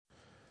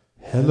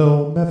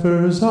Hello,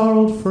 Meffers, our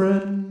old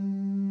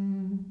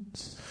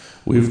friends.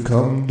 We've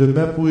come to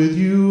Mep with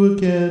you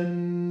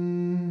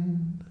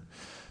again.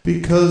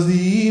 Because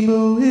the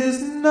emu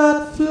is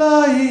not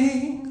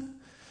flying,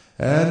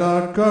 and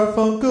our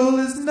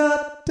Garfunkel is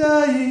not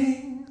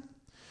dying.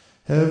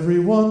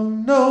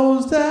 Everyone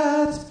knows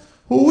that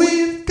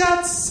we've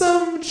got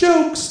some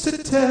jokes to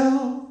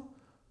tell.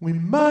 We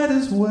might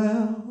as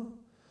well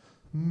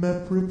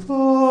Mep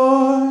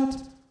report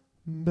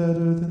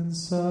better than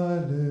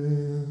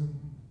silence.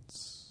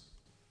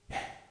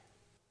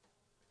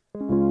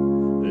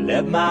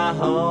 Left my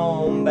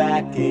home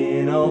back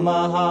in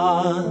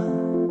Omaha.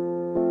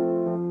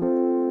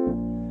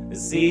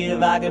 See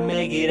if I can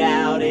make it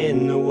out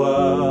in the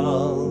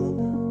world.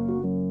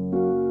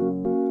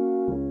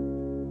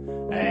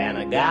 And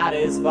I got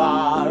as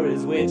far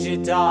as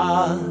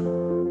Wichita.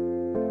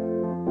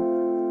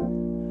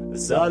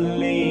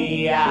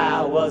 Suddenly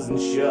I wasn't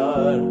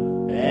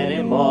sure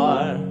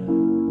anymore.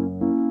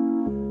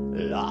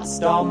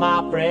 Lost all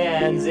my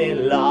friends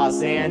in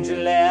Los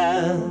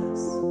Angeles.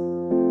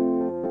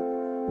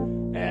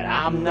 And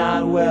I'm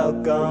not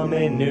welcome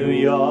in New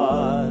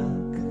York.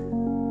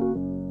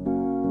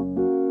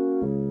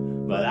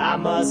 But I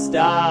must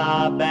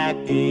start back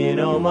in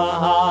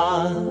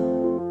Omaha,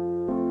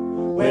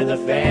 where the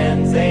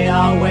fans, they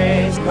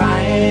always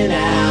crying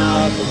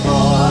out for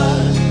more.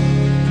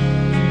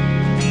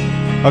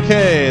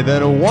 Okay,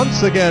 then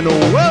once again,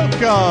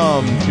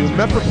 welcome to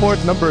Mep Report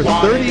number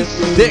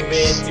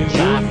 36,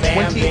 June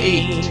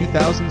 28,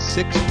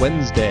 2006,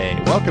 Wednesday.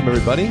 Welcome,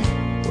 everybody.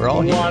 We're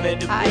all here.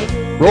 Hi.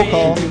 Roll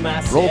call.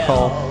 Roll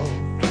call.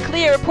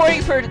 Clea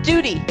reporting for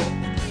duty.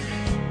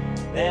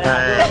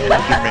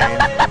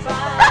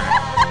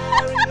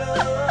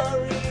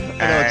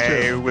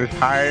 I was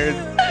hired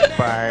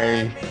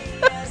by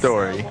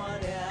Story.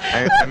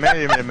 I met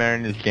him in a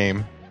Mariners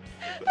game.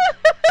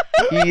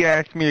 He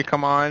asked me to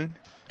come on,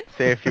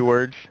 say a few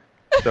words.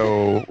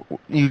 So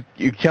you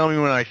tell me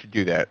when I should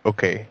do that.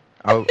 Okay,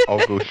 I'll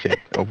go sit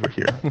over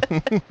here.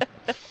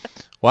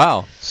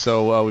 Wow.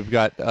 So we've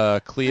got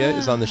Clea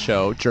is on the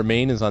show.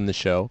 Jermaine is on the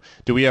show.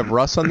 Do we have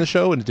Russ on the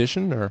show in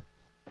addition, or?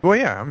 Well,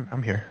 yeah,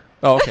 I'm here.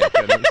 Oh, okay.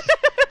 Good.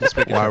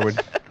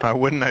 Why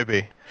wouldn't I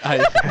be? I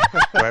Do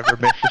I ever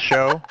miss a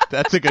show?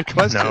 That's a good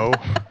question. No,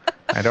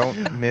 I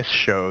don't miss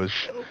shows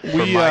for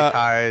my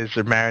ties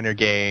or Mariner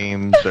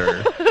games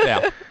or.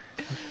 Yeah.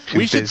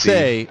 We should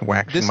say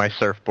waxing my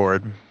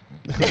surfboard.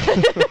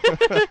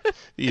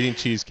 Eating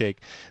cheesecake.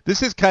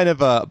 This is kind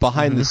of a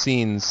behind the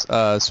scenes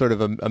sort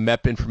of a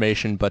MEP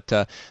information, but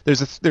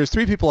there's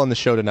three people on the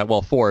show tonight.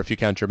 Well, four if you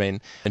count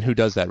Jermaine. And who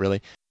does that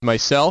really?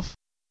 Myself.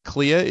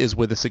 Clea is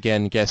with us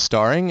again, guest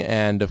starring,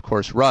 and of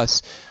course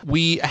Russ.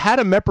 We had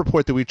a MEP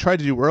report that we tried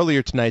to do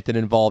earlier tonight that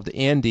involved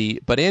Andy,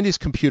 but Andy's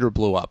computer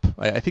blew up.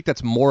 I think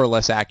that's more or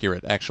less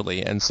accurate,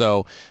 actually, and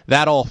so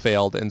that all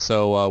failed, and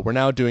so we're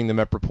now doing the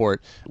MEP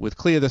report with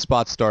Clea, the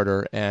spot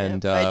starter,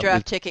 and my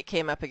draft ticket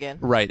came up again.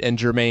 Right, and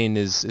Jermaine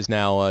is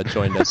now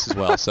joined us as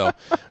well, so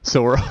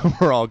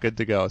we're all good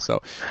to go.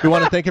 So we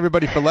want to thank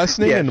everybody for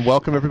listening and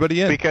welcome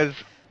everybody in. Because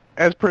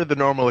as per the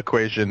normal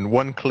equation,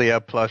 one Clea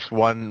plus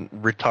one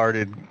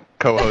retarded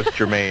co-host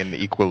Jermaine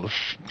equals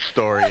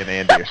Story and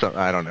Andy or something.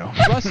 I don't know.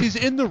 Russ, he's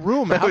in the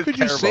room. How could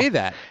you say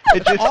that?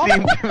 It just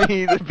seemed to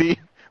me to be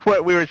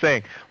what we were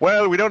saying.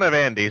 Well, we don't have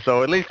Andy,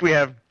 so at least we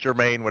have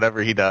Jermaine,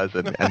 whatever he does,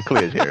 and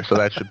Clea's here, so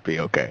that should be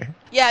okay.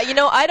 Yeah,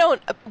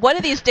 one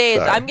of these days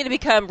I'm going to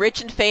become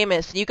rich and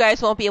famous, and you guys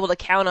won't be able to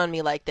count on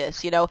me like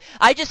this,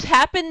 I just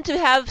happen to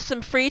have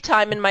some free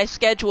time in my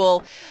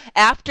schedule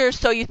after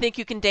So You Think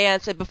You Can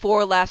Dance and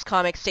before Last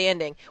Comic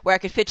Standing, where I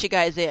could fit you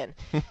guys in.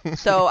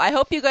 So I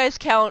hope you guys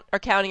are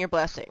counting your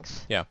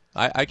blessings. Yeah,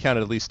 I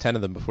counted at least 10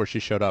 of them before she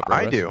showed up.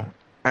 Right, I do.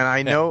 And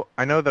I know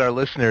that our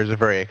listeners are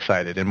very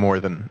excited in more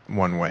than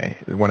one way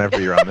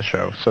whenever you're on the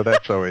show. So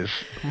that's always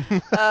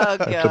that's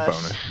a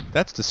bonus.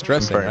 That's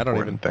distressing. I don't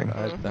even think.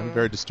 I'm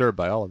very disturbed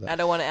by all of that. I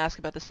don't want to ask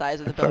about the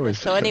size of the bonus.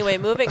 So anyway,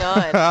 moving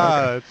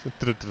on.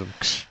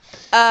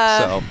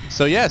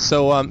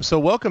 So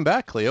welcome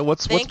back, Clea.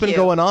 What's been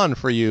going on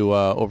for you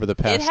over the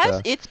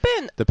past? It's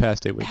been the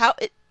past 8 weeks.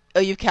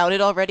 You've counted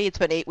already? It's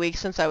been 8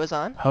 weeks since I was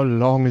on. How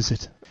long is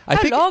it?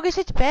 How long has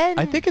it been?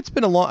 I think it's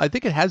been I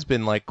think it has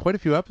been like quite a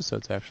few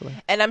episodes actually.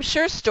 And I'm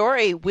sure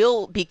Story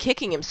will be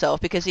kicking himself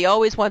because he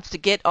always wants to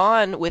get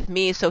on with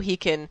me so we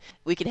can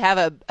have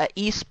a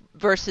East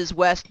versus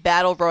West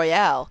battle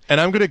royale.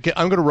 And I'm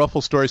gonna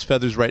ruffle Story's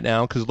feathers right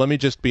now because let me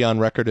just be on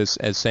record as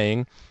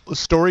saying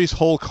Story's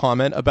whole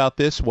comment about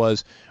this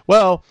was,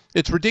 well,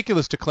 it's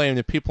ridiculous to claim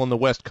that people on the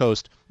West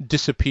Coast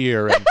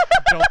disappear and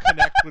don't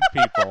connect with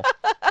people.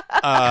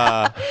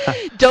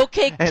 Don't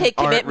take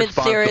commitment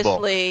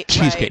seriously.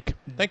 Cheesecake.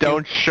 Right.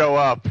 Don't show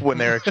up when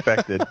they're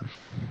expected.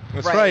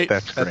 That's right.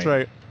 That's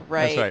right.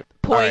 Right. That's right.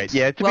 All right.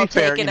 Yeah. To be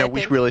fair,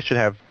 we really should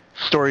have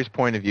Story's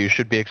point of view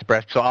should be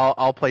expressed. So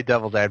I'll play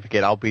devil's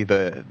advocate. I'll be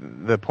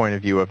the point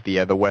of view of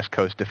the West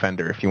Coast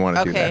defender if you want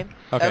to do that.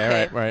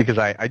 Okay. All right. Because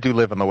I do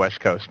live on the West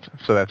Coast,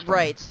 so that's fine.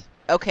 Right.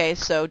 Okay.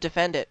 So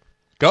defend it.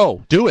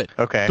 Go. Do it.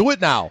 Okay. Do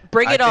it now.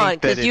 Bring I it on,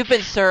 think that because you've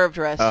been served,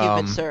 Russ. You've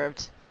been um,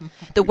 served.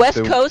 The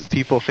West Coast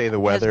People say the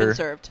has been weather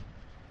served.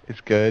 is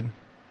good.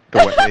 They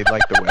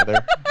like the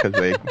weather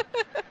because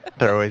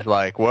they're always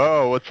like,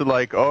 whoa, what's it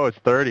like? Oh, it's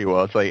 30.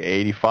 Well, it's like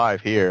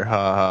 85 here.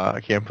 Ha ha.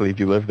 I can't believe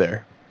you live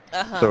there.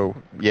 Uh-huh. So,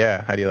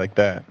 yeah, how do you like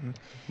that?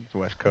 It's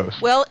West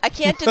Coast. Well, I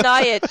can't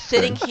deny it.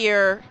 Sitting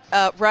here,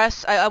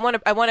 Russ, I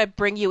want to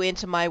bring you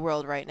into my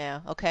world right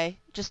now. Okay,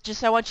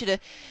 just I want you to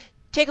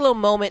take a little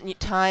moment in your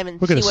time and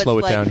We're see gonna what's slow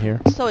it like. down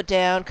here. Slow it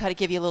down, kind of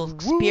give you a little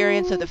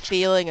experience of the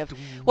feeling of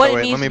what Oh, it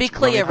wait, means to be let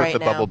clear me put right the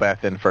now. bubble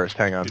bath in first.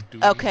 Hang on.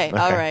 Okay,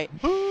 all right.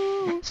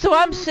 So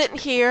I'm sitting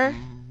here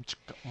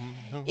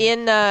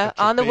in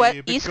on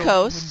the East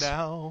Coast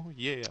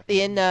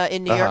in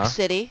New York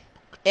City,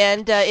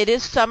 and it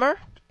is summer,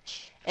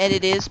 and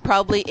it is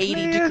probably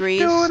 80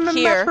 degrees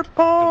here.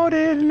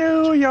 In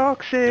New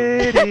York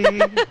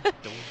City.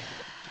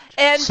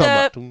 And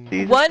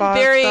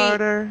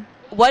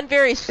one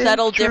very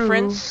subtle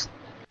difference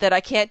that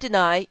I can't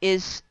deny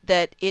is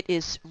that it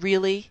is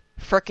really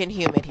frickin'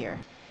 humid here.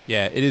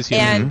 Yeah, it is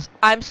humid. And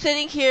I'm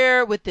sitting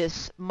here with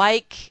this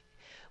mic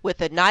with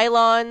the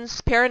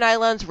pair of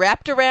nylons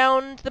wrapped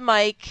around the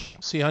mic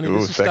See, honey, Ooh,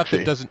 this is stuff sexy.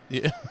 that doesn't...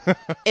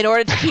 in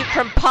order to keep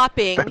from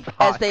popping, That's as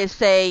hot. they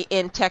say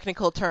in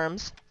technical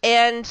terms.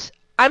 And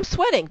I'm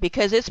sweating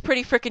because it's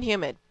pretty frickin'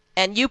 humid.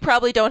 And you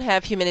probably don't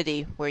have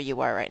humidity where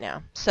you are right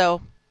now.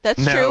 So that's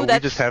No, true. we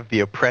That's just have the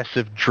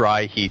oppressive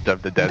dry heat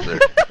of the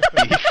desert.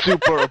 The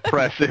super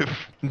oppressive,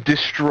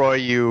 destroy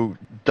you,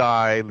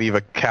 die, leave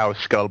a cow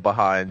skull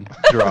behind,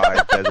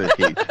 dry desert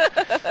heat.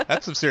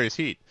 That's some serious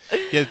heat.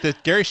 Yeah,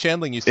 Gary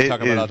Shandling used to It talk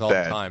about is it all the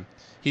bad. time.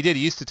 He did.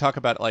 He used to talk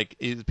about, like,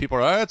 people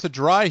are, oh, it's a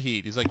dry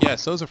heat. He's like, yeah,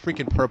 so's a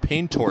freaking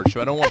propane torch.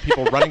 I don't want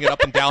people running it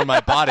up and down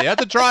my body.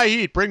 That's a dry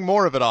heat. Bring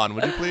more of it on,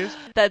 would you please?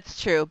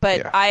 That's true, but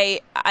Yeah.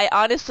 I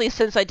honestly,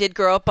 since I did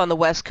grow up on the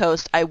West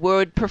Coast, I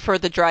would prefer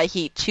the dry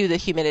heat to the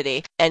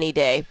humidity any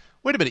day.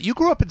 Wait a minute. You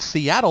grew up in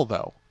Seattle,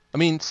 though. I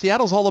mean,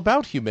 Seattle's all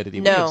about humidity.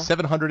 We No. have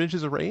 700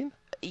 inches of rain?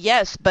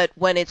 Yes, but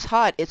when it's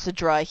hot, it's a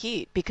dry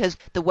heat because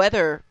the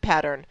weather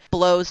pattern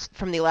blows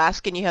from the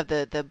Alaskan. You have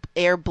the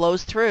air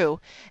blows through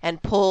and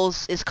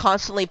is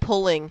constantly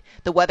pulling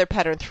the weather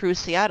pattern through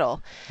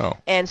Seattle. Oh.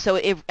 And so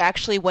it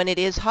actually, when it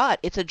is hot,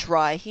 it's a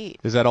dry heat.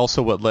 Is that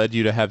also what led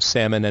you to have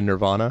salmon and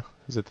Nirvana?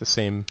 Is it the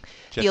same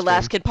jet The stream?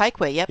 Alaskan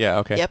pikeway, yep. Yeah,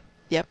 okay.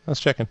 Yep. I was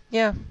checking.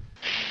 Yeah.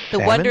 The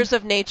Salmon? wonders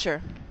of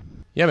nature.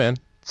 Yeah, man.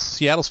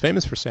 Seattle's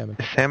famous for salmon.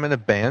 Is salmon a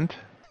band?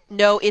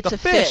 No, it's The a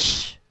fish.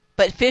 fish.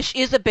 But fish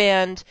is a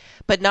band,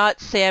 but not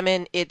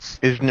salmon. It's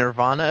Is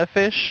Nirvana a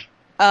fish?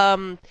 not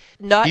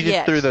You just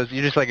yet. threw those.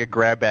 You're just like a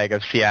grab bag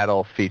of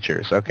Seattle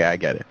features. Okay, I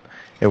get it.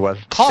 It was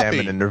Coffee.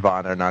 salmon and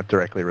Nirvana are not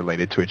directly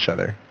related to each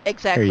other.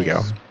 Exactly. There you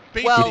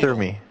go. Well, You threw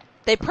me.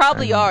 They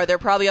probably are. They're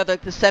probably on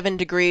the 7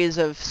 degrees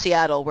of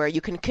Seattle, where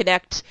you can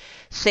connect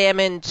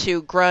salmon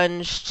to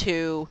grunge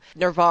to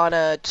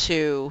Nirvana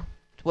to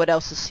what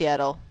else is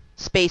Seattle?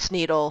 Space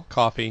Needle,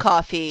 Coffee.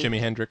 Coffee, Jimi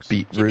Hendrix.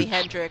 Beet Jimi roots.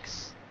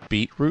 Hendrix.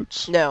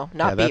 Beetroots? No,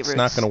 not yeah, that's beetroots.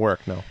 not going to work,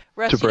 no.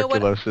 Russ, you know what?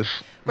 Tuberculosis.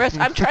 Russ,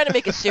 I'm trying to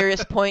make a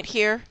serious point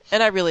here,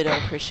 and I really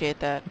don't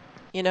appreciate that.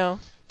 You know?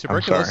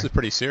 Tuberculosis sorry. is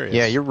pretty serious.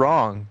 Yeah, you're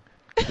wrong.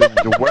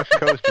 The West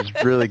Coast is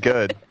really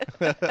good.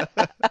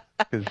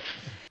 'Cause,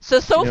 So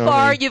you know how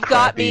far many you've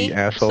got crappy me.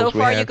 assholes So we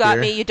far you have got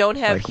here? me. You don't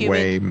have like human.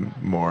 way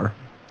more.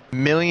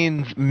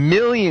 Millions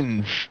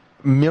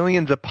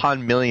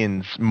upon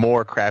millions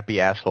more crappy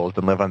assholes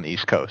than live on the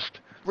East Coast.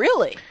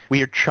 Really?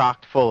 We are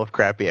chocked full of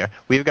crappy.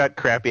 We've got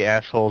crappy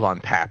assholes on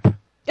tap.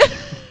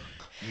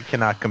 You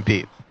cannot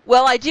compete.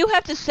 Well, I do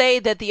have to say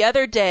that the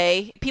other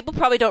day, people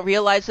probably don't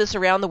realize this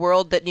around the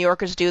world that New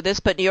Yorkers do this,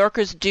 but New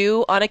Yorkers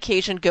do on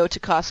occasion go to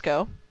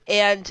Costco.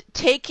 And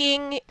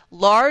taking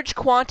large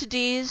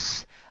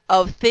quantities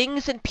of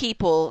things and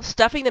people,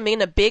 stuffing them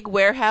in a big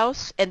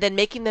warehouse, and then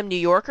making them New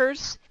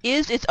Yorkers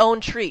is its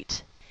own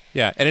treat.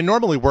 Yeah, and it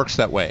normally works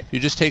that way. You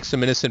just take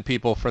some innocent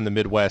people from the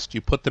Midwest,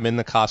 you put them in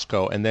the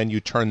Costco, and then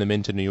you turn them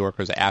into New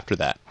Yorkers after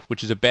that,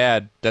 which is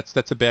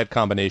that's a bad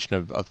combination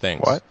of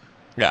things. What?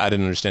 Yeah, I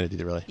didn't understand it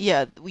either, really.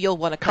 Yeah, you'll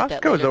want to cut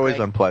that Costco is later, always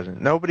Greg. unpleasant.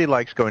 Nobody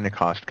likes going to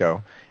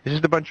Costco. It's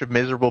just a bunch of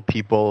miserable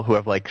people who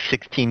have like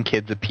 16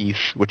 kids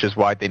apiece, which is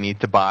why they need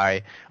to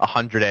buy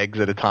 100 eggs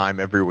at a time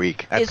every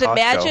week. At Costco.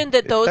 Imagine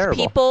that It's those terrible.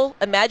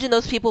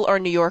 people are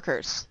New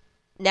Yorkers.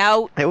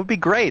 Now, It would be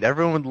great. It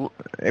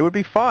would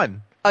be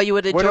fun. oh, you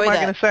would What enjoy am I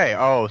that. going to say?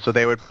 Oh, so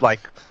they would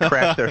like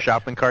crash their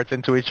shopping carts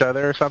into each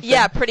other or something?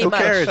 Yeah, pretty much.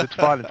 Who cares? It's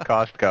fun. It's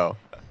Costco.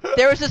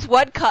 There was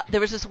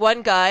this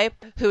one guy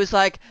who was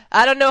like,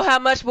 I don't know how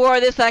much more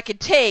of this I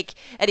could take,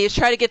 and he was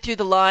trying to get through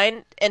the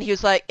line, and he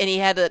was like, and he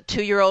had a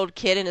 2-year-old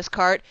kid in his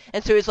cart,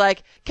 and so he's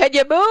like, can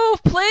you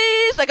move,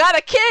 please? I got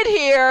a kid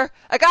here.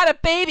 I got a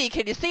baby.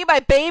 Can you see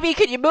my baby?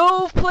 Can you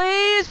move,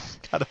 please?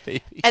 Got a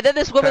baby. And then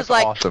this woman's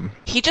That's like, awesome.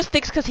 he just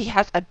thinks because he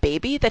has a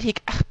baby that he.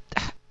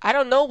 I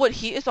don't know what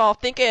he is all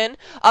thinking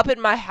up in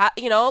my hat,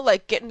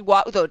 like getting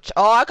walked.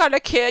 Oh, I got a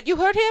kid. You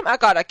heard him? I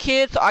got a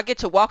kid, so I get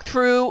to walk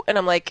through. And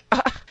I'm like,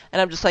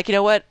 and I'm just like, you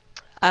know what?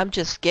 I'm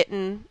just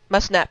getting my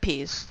snap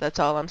peas. That's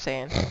all I'm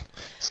saying.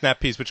 Snap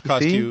peas, which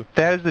cost See? you...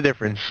 That is the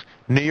difference.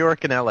 New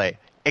York and L.A.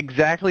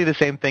 Exactly the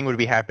same thing would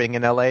be happening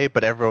in L.A.,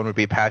 but everyone would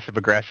be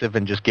passive-aggressive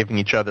and just giving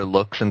each other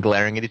looks and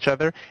glaring at each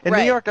other. In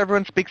Right. New York,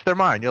 everyone speaks their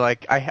mind. You're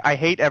like, I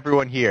hate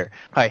everyone here.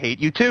 I hate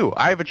you, too.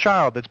 I have a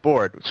child that's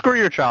bored. Screw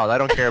your child. I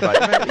don't care about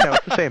it.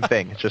 It's the same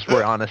thing. It's just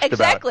we're honest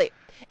Exactly. about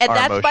And our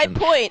that's emotions.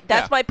 my point.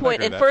 That's Yeah, my I point.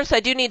 agree And with that. first, I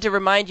do need to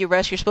remind you,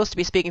 Russ, you're supposed to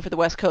be speaking for the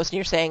West Coast, and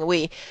you're saying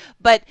we.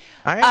 But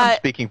I am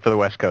speaking for the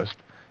West Coast.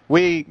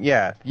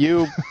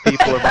 You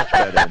people are much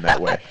better in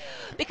that way.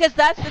 because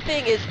that's the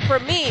thing is, for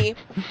me,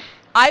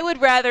 I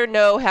would rather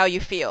know how you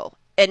feel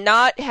and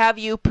not have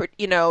you,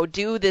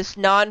 do this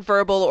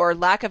nonverbal or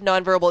lack of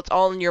nonverbal, it's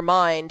all in your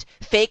mind,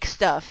 fake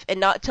stuff, and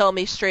not tell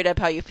me straight up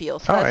how you feel.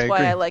 So that's why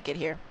agree. I like it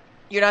here.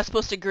 You're not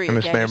supposed to agree. And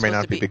this Again, may or you're may supposed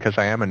not to be because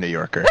I am a New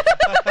Yorker.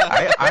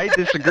 I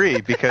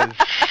disagree because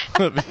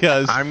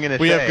because I'm gonna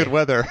we have say- good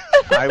weather.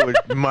 I would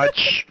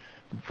much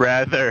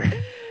rather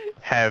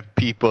have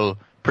people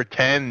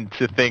pretend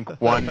to think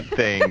one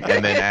thing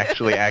and then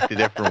actually act a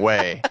different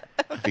way,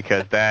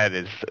 because that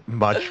is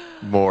much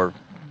more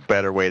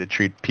better way to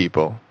treat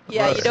people.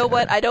 Yeah, you know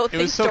what? I don't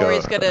think was so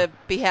Story's good. going to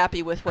be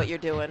happy with what you're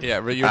doing.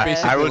 Yeah, you're I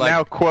basically will like...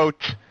 now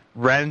quote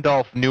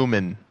Randolph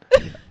Newman.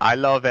 I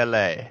love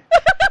L.A.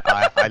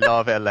 I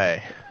love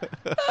L.A.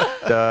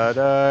 Da, da,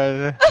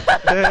 da,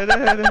 da,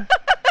 da, da.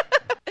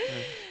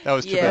 That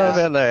was too Yeah. Love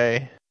bad.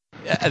 L.A.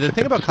 The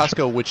thing about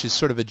Costco, which is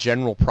sort of a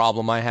general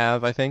problem I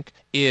have, I think,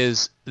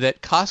 is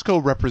that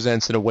Costco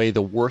represents, in a way,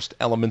 the worst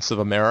elements of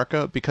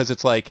America, because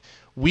it's like,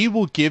 we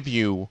will give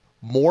you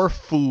more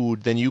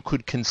food than you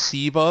could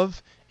conceive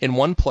of in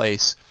one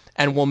place,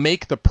 and we'll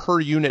make the per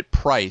unit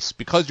price,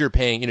 because you're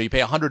paying, you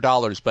pay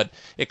 $100, but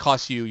it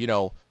costs you,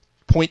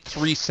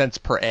 0.3 cents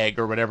per egg,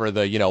 or whatever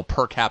the,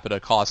 per capita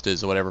cost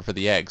is, or whatever, for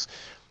the eggs.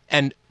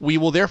 And we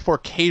will therefore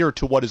cater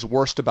to what is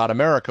worst about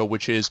America,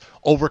 which is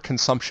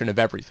overconsumption of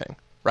everything.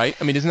 Right?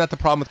 I mean, isn't that the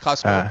problem with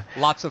Costco?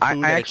 Lots of food.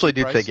 I at a actually cheap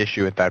do price? take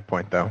issue at that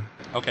point, though,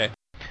 Okay.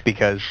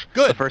 because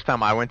Good. the first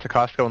time I went to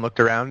Costco and looked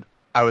around,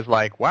 I was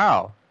like,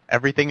 wow,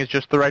 everything is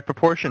just the right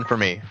proportion for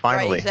me,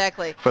 finally. Right,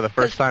 exactly. For the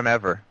first time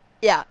ever.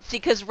 Yeah, see,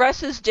 because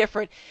Russ is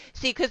different.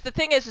 See, because the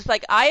thing is,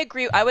 like, I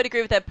would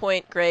agree with that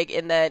point, Greg,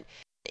 in that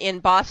in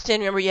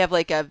Boston, remember you have,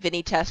 like,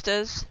 Vinny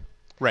Testa's?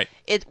 Right.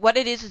 What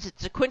it is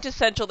it's a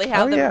quintessential. They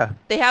have them. Yeah.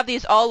 They have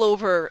these all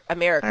over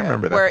America. I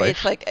remember that where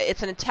place.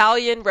 it's an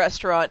Italian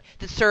restaurant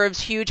that serves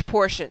huge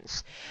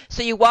portions.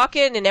 So you walk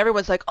in and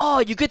everyone's like, "Oh,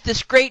 you get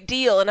this great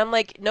deal," and I'm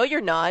like, "No,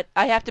 you're not.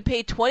 I have to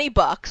pay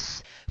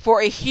 $20 for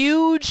a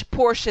huge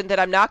portion that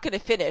I'm not going to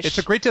finish." It's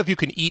a great deal if you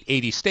can eat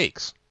 80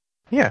 steaks.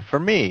 Yeah, for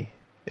me,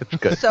 it's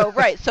good. So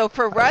right, so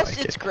for Russ,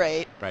 like it's it.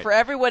 great. Right. For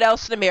everyone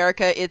else in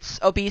America, it's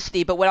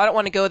obesity. But I don't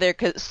want to go there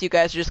because you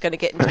guys are just going to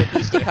get into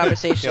obesity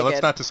conversation Yeah, let's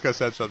again. not discuss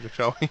that subject,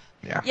 shall we?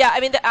 Yeah. Yeah, I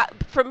mean,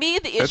 for me,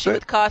 the That's issue it.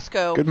 with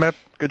Costco. Good map.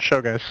 Good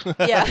show, guys.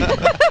 Yeah.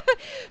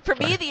 For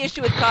me, the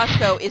issue with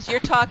Costco is you're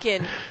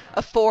talking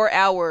 4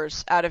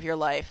 hours out of your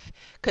life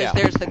because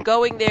Yeah. there's the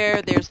going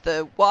there, there's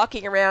the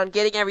walking around,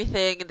 getting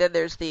everything, and then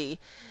there's the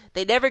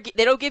they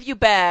don't give you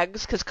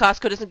bags because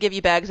Costco doesn't give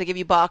you bags; they give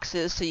you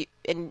boxes. So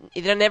and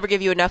they'll never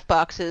give you enough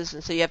boxes,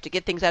 and so you have to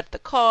get things out of the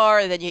car,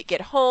 and then you get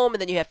home, and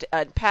then you have to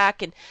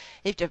unpack, and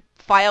you have to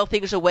file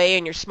things away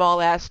in your small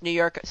ass New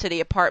York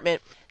City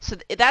apartment. So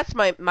that's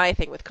my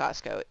thing with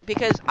Costco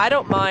because I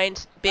don't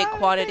mind big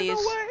quantities.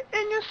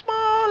 In your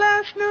small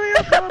ass New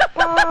York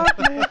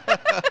apartment.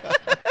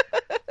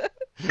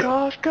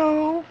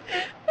 Costco.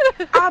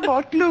 I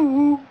bought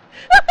glue.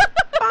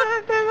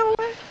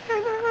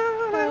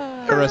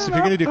 Hey, Russ, if you're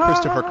going to do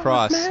Christopher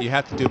Cross, you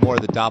have to do more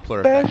of the Doppler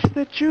effect. Best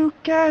that you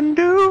can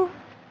do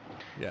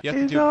Yeah. You have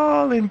to is do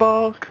all in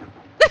bulk.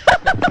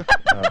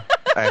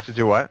 I have to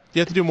do what?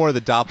 more of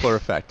the Doppler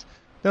effect.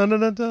 Dun,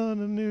 dun, dun, dun,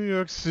 in New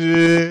York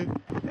City.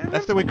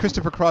 That's the way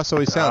Christopher Cross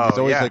always sounds. He's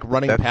Oh, always yeah. like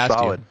running That's past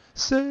solid. you.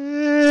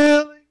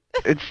 Sailing.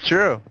 It's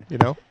true. You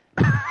know?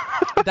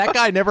 That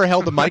guy never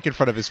held the mic in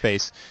front of his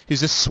face.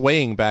 He's just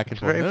swaying back and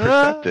forth. Very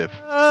perceptive.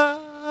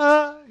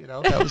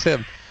 That was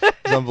him. It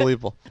was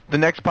unbelievable. The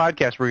next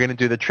podcast, we're going to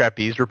do the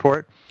trapeze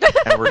report,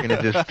 and we're going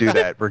to just do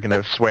that. We're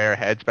going to sway our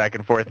heads back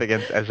and forth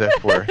as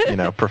if we're,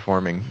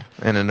 performing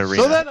in an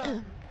arena. So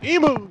then,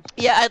 emu.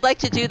 Yeah, I'd like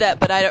to do that,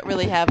 but I don't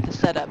really have the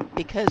setup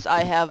because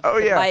I have Oh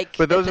the yeah, mic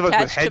but those that's of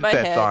us with attached to my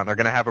headsets head on are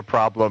going to have a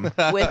problem with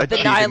the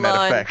achieving nylon.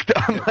 that effect.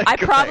 Unlike I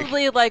Greg.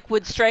 probably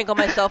would strangle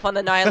myself on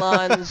the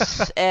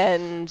nylons,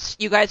 and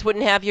you guys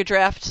wouldn't have your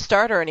draft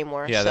starter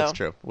anymore. Yeah, so that's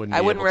true. Wouldn't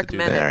I be wouldn't able to do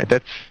recommend that. All right,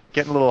 that's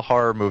getting a little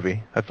horror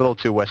movie. That's a little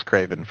too Wes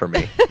Craven for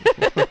me.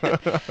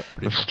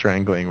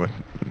 Strangling with.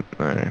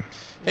 All right.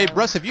 Hey,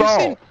 Russ,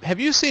 have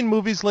you seen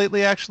movies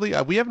lately? Actually,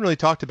 we haven't really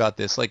talked about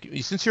this. Like,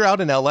 since you're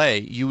out in L.A.,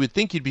 you would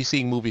think you'd be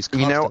seeing movies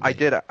constantly. I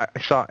did. I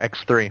saw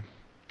X3.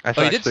 I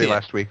saw you did see X3 it?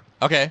 last week.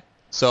 Okay,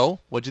 so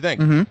what'd you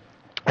think? Mm-hmm.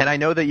 And I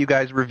know that you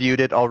guys reviewed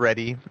it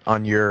already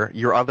on your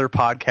other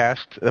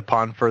podcast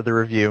upon further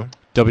review.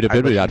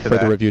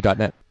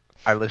 www.furtherreview.net.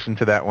 I listened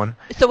to that one.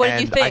 So what did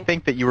you And think? I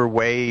think that you were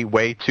way,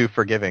 way too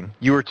forgiving.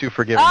 You were too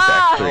forgiving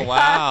Ah! to Oh, X3.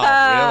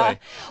 wow. Really?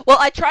 Well,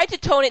 I tried to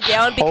tone it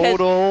down because,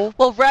 Total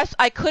well, Russ,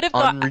 I could have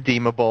not.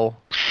 unredeemable,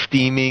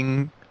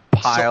 steaming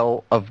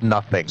pile of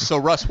nothing. So,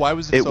 Russ, why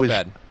was it so was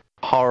bad?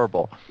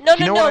 horrible. No,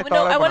 Do you know no, what I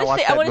thought of when I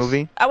watched that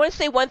movie? I want to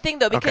say one thing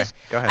though, because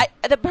go ahead.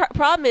 the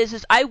problem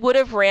is I would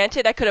have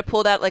ranted. I could have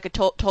pulled out like a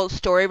told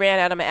story rant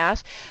out of my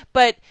ass,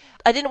 but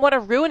I didn't want to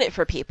ruin it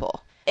for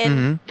people.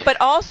 And but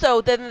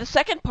also then the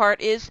second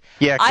part is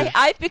Yeah, 'cause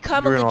I've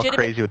become a You're all legitimate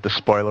crazy with the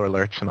spoiler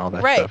alerts and all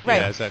that Right, stuff.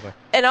 right. Yeah, exactly.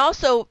 and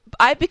also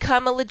I've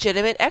become a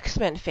legitimate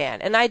X-Men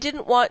fan, and I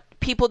didn't want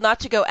people not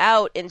to go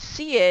out and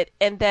see it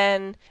and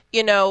then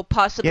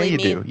possibly Yeah, you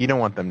do. You don't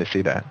want them to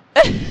see that.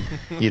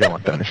 You don't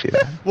want them to see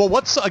that. Well,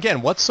 what's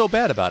so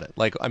bad about it?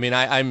 Like, I mean,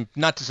 I'm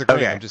not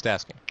disagreeing. Okay. I'm just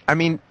asking. I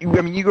mean,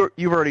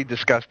 you've already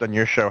discussed on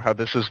your show how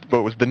this is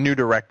what was the new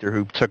director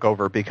who took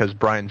over because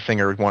Bryan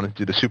Singer wanted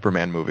to do the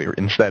Superman movie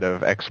instead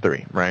of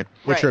X3, right?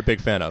 Which Right. you're a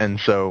big fan of. And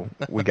so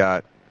we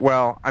got.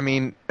 Well, I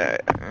mean,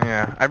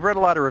 yeah, I've read a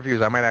lot of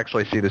reviews. I might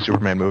actually see the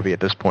Superman movie at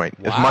this point.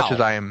 As Wow. much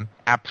as I am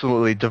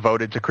absolutely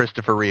devoted to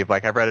Christopher Reeve,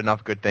 like I've read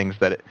enough good things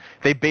that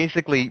they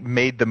basically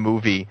made the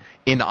movie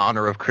in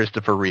honor of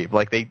Christopher Reeve.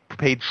 Like they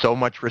paid so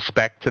much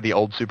respect to the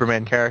old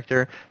Superman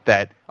character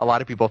that a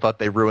lot of people thought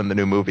they ruined the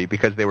new movie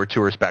because they were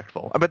too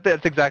respectful. But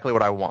that's exactly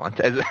what I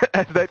want as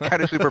that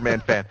kind of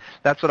Superman fan.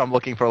 That's what I'm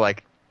looking for,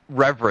 like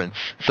reverence.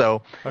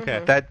 So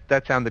Okay.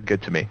 that sounded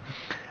good to me.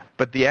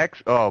 But the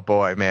oh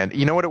boy, man.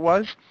 You know what it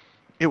was?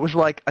 It was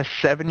like a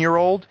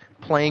 7-year-old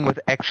playing with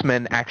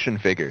X-Men action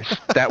figures.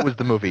 That was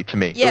the movie to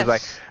me. Yes. It was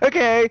like,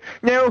 okay,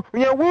 now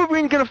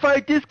Wolverine's gonna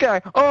fight this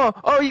guy. Oh,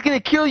 he's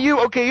gonna kill you.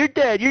 Okay, you're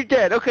dead.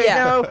 Okay,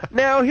 Yeah.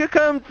 now here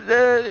comes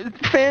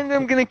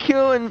Phantom gonna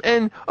kill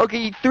and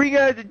okay, 3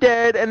 guys are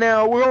dead, and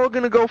now we're all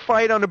gonna go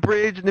fight on a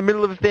bridge in the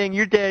middle of a thing.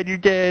 You're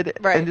dead.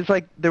 Right. And it's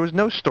like there was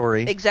no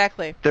story.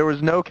 Exactly. There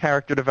was no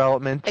character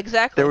development.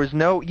 Exactly. There was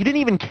you didn't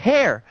even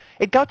care.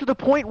 It got to the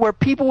point where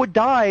people would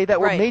die that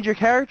were Right. major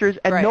characters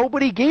and Right.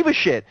 nobody gave a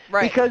shit.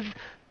 Right. Because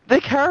the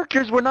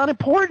characters were not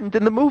important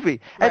in the movie.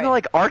 Right. And then,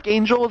 like,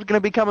 Archangel is going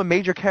to become a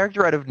major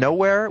character out of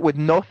nowhere with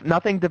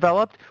nothing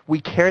developed.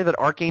 We care that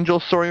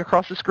Archangel's soaring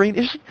across the screen.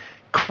 It's just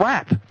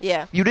crap.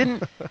 Yeah. You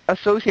didn't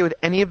associate with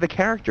any of the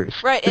characters.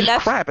 Right, It's and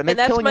that's- crap. And they're and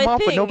that's killing my them off,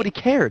 but thing. nobody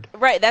cared.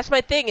 Right, that's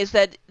my thing, is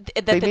that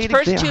They the made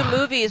first it-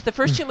 the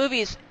first two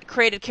movies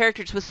created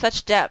characters with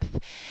such depth,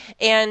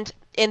 and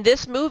in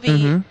this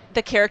movie,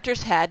 the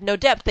characters had no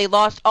depth. They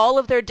lost all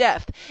of their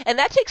depth, and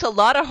that takes a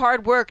lot of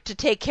hard work to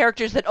take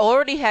characters that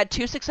already had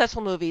 2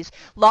 successful movies,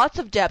 lots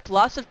of depth,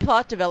 lots of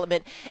plot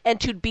development, and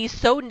to be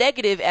so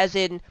negative, as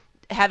in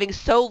having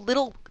so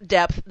little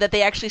depth that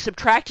they actually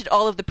subtracted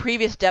all of the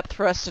previous depth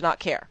for us to not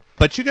care.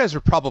 But you guys are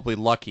probably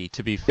lucky,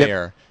 to be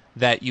fair,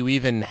 that you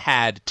even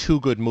had 2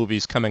 good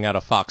movies coming out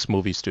of Fox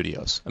Movie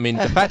Studios. I mean,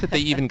 the fact that they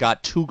even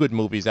got 2 good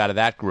movies out of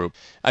that group,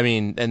 I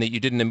mean, and that you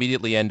didn't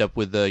immediately end up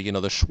with the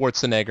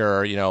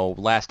Schwarzenegger,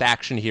 Last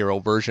Action Hero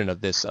version of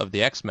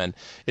the X-Men,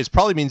 it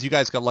probably means you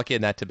guys got lucky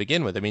in that to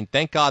begin with. I mean,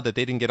 thank God that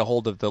they didn't get a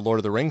hold of the Lord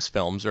of the Rings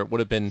films, or it would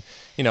have been,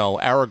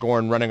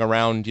 Aragorn running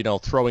around,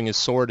 throwing his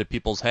sword at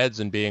people's heads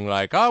and being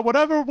like,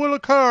 whatever will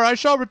occur, I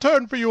shall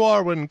return for you,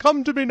 Arwen.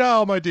 Come to me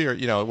now, my dear.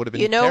 It would have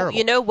been terrible.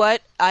 You know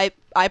what? I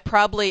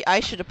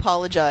should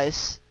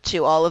apologize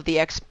to all of the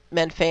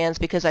X-Men fans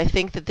because I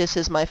think that this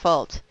is my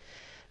fault.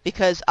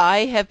 Because I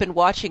have been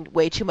watching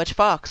way too much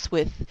Fox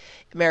with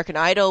American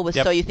Idol, with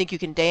Yep. So You Think You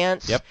Can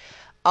Dance. Yep.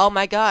 Oh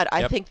my God,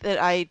 I Yep. think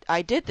that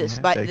I did this.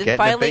 They're But getting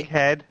finally, a big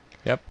head.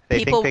 Yep. They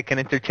People- think they can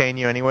entertain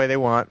you any way they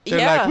want. They're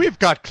yeah. like, we've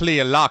got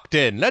Clea locked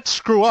in. Let's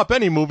screw up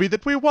any movie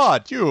that we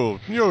want. You're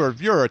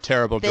a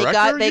terrible they director.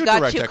 got You got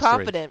direct too X3.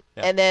 confident,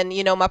 Yeah. and then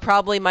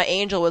my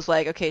angel was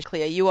like, okay,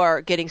 Clea, you are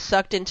getting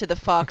sucked into the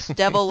Fox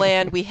Devil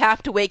Land. We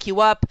have to wake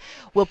you up.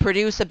 We'll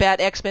produce a bad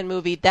X-Men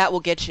movie that will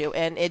get you,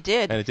 and it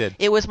did. And it did.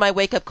 It was my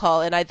wake up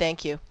call, and I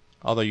thank you.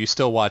 Although you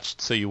still watched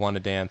So You Want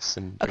to Dance.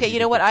 And Okay, you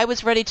know what? I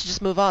was ready to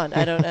just move on.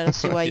 I don't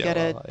see why you Yeah,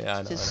 gotta well, yeah,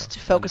 I know, just I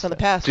know. focus on the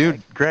past.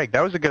 Dude, Greg,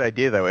 that was a good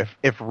idea though.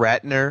 If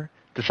Ratner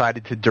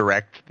decided to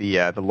direct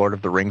the Lord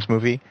of the Rings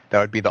movie, that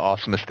would be the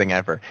awesomest thing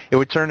ever. It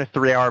would turn a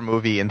 3-hour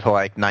movie into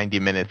like 90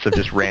 minutes of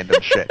just random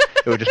shit.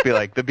 It would just be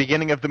like the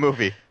beginning of the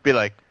movie, be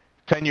like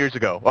 10 years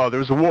ago. Oh, there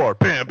was a war.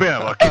 Bam,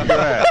 bam. I'll kick your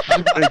ass.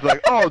 And he's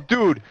like, oh,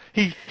 dude,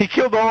 he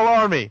killed the whole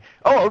army.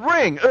 Oh, a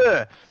ring.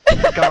 Ugh.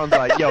 Gollum's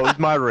like, yo, it's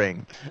my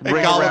ring.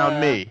 Ring Gollum-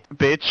 around me,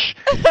 bitch.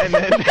 And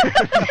then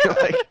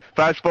like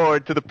fast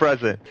forward to the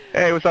present.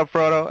 Hey, what's up,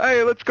 Frodo?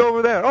 Hey, let's go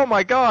over there. Oh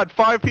my God,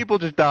 5 people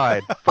just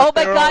died. Oh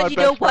my They were all God, my you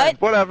know best friends.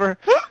 what? Whatever.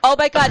 Oh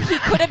my God, he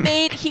could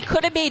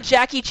have made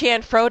Jackie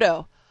Chan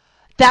Frodo.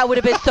 That would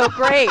have been so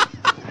great.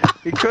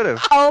 He could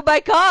have. Oh my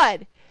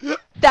God,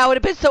 that would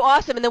have been so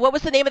awesome. And then what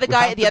was the name of the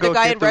guy? have The to other go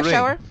guy get in the Rush ring.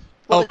 Hour?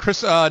 Oh,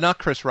 not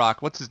Chris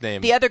Rock. What's his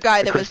name? The other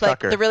guy that Chris was like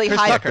Tucker. the really Chris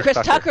high Tucker. Chris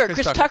Tucker. Chris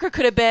Chris Tucker. Tucker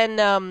could have been.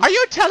 Are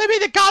you telling me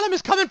that Gollum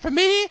is coming for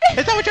me?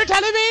 Is that what you're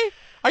telling me?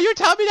 Are you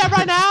telling me that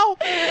right now?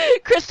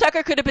 Chris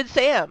Tucker could have been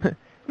Sam.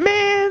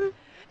 Man,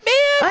 Man,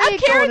 I I'm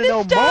ain't carrying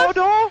going to no this stuff.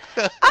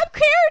 Mordor. I'm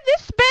carrying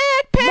this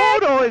backpack.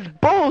 Mordor is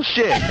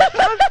bullshit.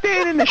 I'm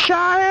staying in the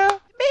Shire. Man,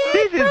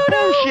 This is Frodo.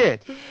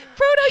 bullshit.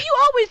 Frodo, you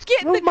always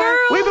getting the girls.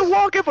 We've been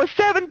walking for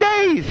 7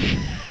 days.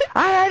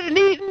 I hadn't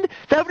eaten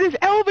some of this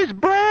Elvis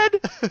bread.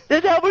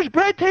 This Elvis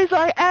bread tastes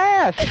like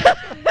ass.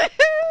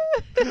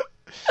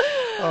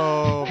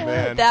 Oh,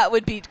 man. That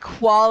would be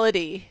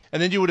quality.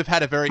 And then you would have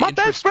had a very My best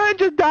interesting... friend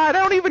just died. I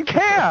don't even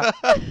care.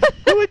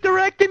 Who is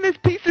directing this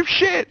piece of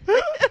shit?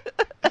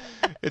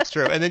 It's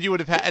true. And then you would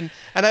have had...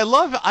 And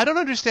I don't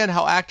understand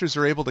how actors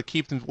are able to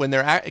keep them when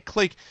they're...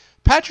 Like,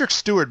 Patrick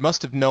Stewart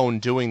must have known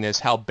doing this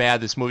how bad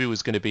this movie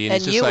was going to be. And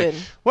he's just Ewan. like,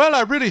 well,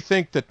 I really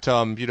think that,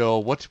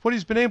 what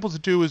he's been able to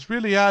do is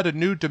really add a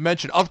new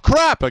dimension of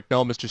crap. Like,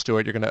 no, Mr.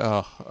 Stewart, you're going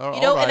to...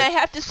 And I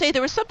have to say,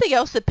 there was something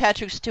else that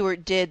Patrick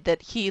Stewart did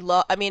that he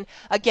loved. I mean,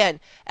 again,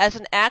 as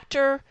an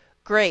actor,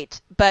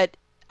 great. But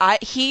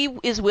he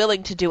is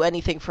willing to do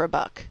anything for a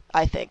buck,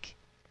 I think.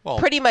 Well,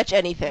 pretty much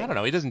anything. I don't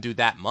know. He doesn't do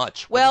that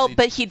much. Well,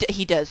 but he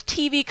does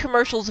TV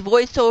commercials,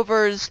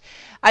 voiceovers.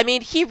 I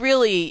mean, he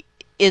really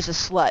is a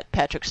slut,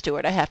 Patrick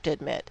Stewart, I have to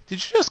admit. Did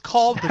you just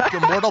call the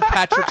immortal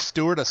Patrick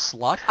Stewart a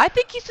slut? I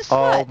think he's a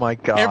slut. Oh, my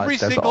God. Every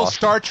that's single awesome.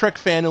 Star Trek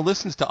fan who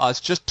listens to us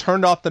just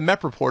turned off the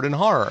MEP report in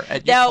horror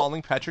at you Now-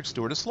 calling Patrick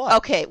Stewart a slut.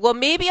 Okay, well,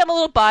 maybe I'm a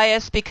little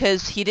biased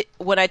because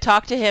when I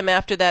talked to him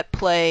after that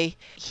play,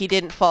 he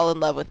didn't fall in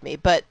love with me.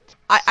 But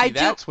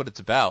That's what it's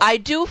about. I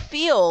do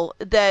feel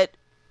that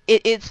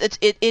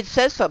it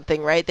says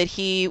something, right? That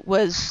he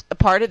was a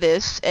part of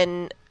this,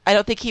 and I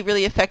don't think he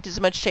really affected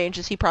as much change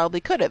as he probably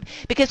could have,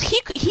 because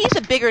he's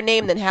a bigger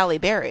name than Halle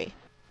Berry.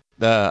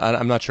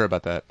 I'm not sure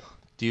about that.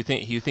 Do you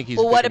think he's?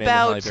 Well, a what bigger name than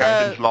Halle about, Berry?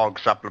 Captain's Log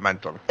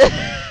Supplemental.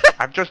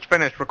 I've just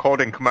finished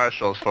recording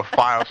commercials for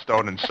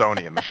Firestone and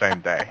Sony in the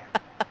same day.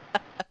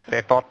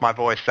 They thought my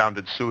voice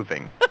sounded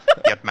soothing,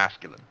 yet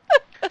masculine.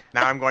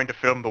 Now I'm going to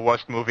film the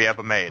worst movie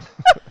ever made,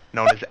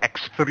 known as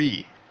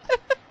X3.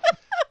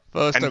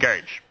 First,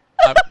 Engage.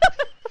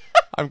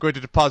 I'm going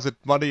to deposit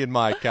money in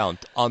my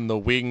account on the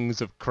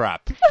wings of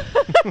crap.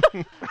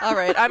 All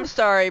right, I'm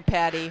sorry,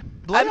 Patty.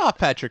 Lay off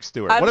Patrick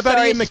Stewart. I'm What about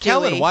sorry, Ian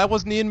McKellen? Stewie. Why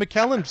wasn't Ian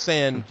McKellen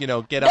saying, get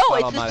up No, out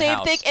it's of the my same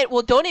house? thing.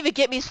 Well, don't even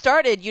get me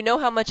started. You know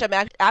how much I'm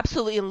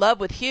absolutely in love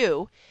with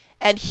Hugh,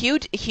 and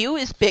Hugh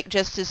is big,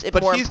 just as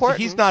But more important.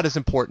 he's not as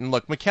important.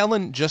 Look,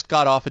 McKellen just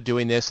got off of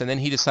doing this, and then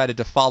he decided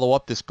to follow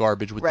up this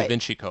garbage with Right, Da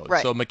Vinci Code.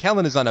 right. So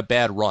McKellen is on a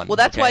bad run. Well,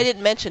 that's okay? why I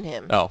didn't mention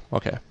him. Oh,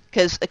 okay.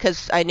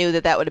 Because I knew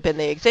that would have been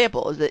the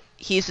example, is that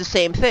he's the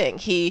same thing.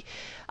 He,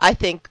 I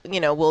think,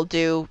 will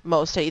do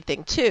most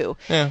anything too.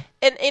 Yeah.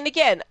 And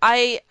again,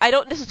 I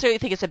don't necessarily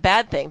think it's a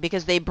bad thing,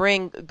 because they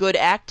bring good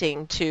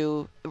acting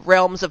to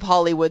realms of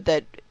Hollywood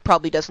that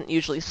probably doesn't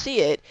usually see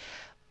it.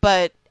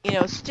 But,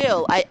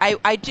 still,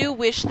 I do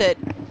wish that...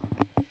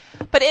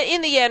 But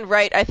in the end,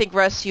 right, I think,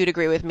 Russ, you'd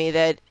agree with me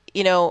that,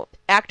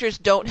 actors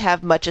don't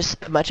have much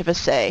of a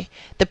say.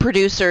 The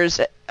producers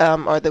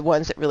are the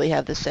ones that really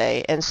have the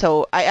say. And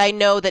so I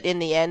know that in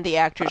the end, the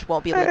actors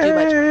won't be able to do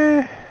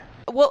much.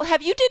 Well,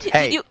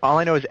 Hey, all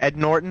I know is Ed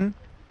Norton.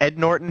 Ed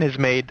Norton has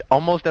made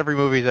almost every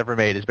movie he's ever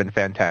made has been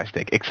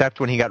fantastic, except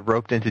when he got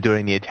roped into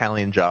doing The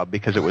Italian Job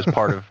because it was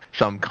part of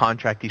some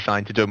contract he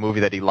signed to do a movie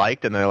that he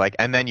liked, and they're like,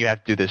 and then you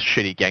have to do this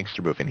shitty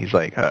gangster movie, and he's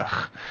like,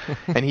 ugh.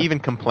 And he even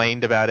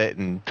complained about it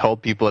and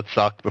told people it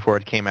sucked before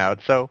it came out.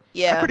 So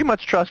Yeah. I pretty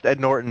much trust Ed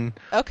Norton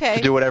Okay.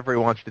 to do whatever he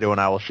wants to do,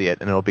 and I will see it,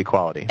 and it'll be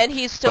quality. And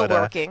he's still But,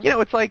 working.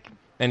 It's like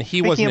And he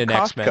speaking wasn't of an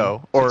X-Men.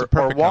 Costco so or it's a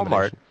perfect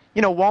Walmart. combination.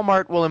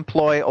 Walmart will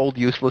employ old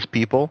useless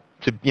people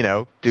to,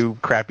 do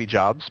crappy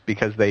jobs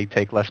because they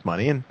take less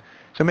money. And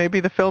so maybe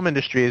the film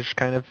industry is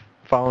kind of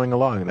following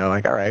along. And they're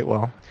like, all right,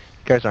 well,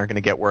 you guys aren't going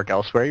to get work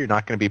elsewhere. You're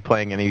not going to be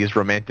playing any of these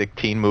romantic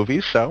teen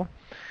movies, so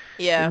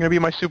you're Yeah. going to be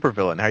my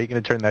supervillain. How are you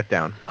going to turn that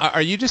down?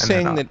 Are you just And they're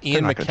saying not. that Ian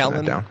They're not gonna turn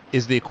that McKellen down.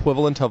 is the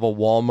equivalent of a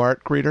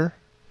Walmart greeter?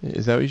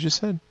 Is that what you just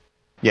said?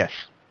 Yes.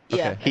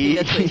 Yeah, I He,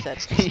 think that's what he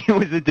said. he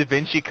was the Da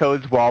Vinci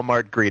Code's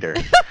Walmart greeter.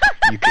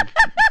 You can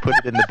put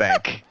it in the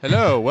bank.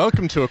 Hello,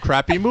 welcome to a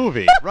crappy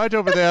movie. Right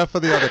over there for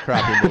the other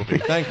crappy movie.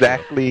 Thank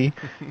you.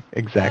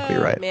 Exactly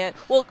Oh, right. man.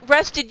 Well,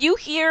 Russ, did you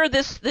hear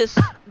this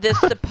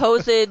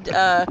supposed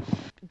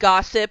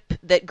gossip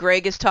that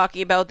Greg is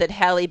talking about, that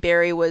Halle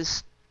Berry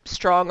was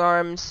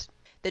strong-arms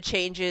the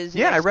changes?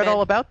 in Yeah, I read X-Men?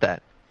 all about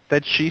that.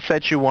 That she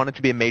said she wanted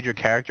to be a major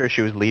character as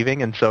she was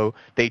leaving, and so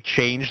they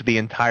changed the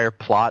entire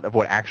plot of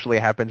what actually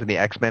happens in the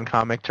X-Men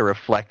comic to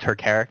reflect her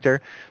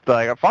character. They're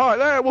like, fine,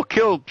 let's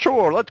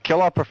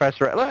kill our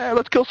professor.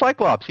 Let's kill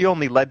Cyclops. He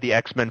only led the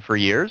X-Men for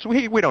years.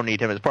 We don't need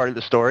him as part of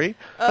the story.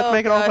 Let's Oh,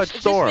 make it all gosh, about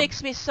it Storm just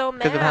makes me so mad.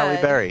 because of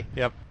Halle Berry.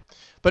 Yep.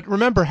 But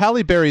remember,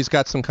 Halle Berry's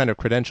got some kind of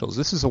credentials.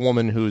 This is a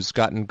woman who's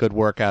gotten good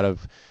work out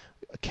of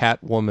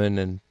Catwoman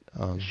and...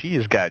 She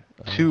has got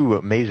two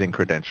amazing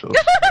credentials.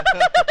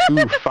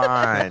 Two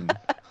fine,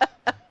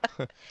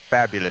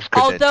 fabulous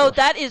credentials. Although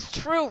that is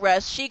true,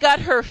 Russ. She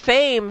got her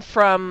fame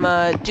from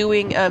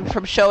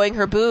from showing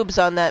her boobs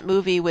on that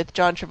movie with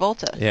John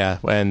Travolta. Yeah,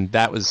 and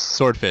that was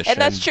Swordfish.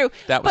 And that's true.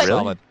 That was But-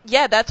 solid.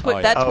 Yeah, that's what. Oh,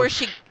 yeah. That's where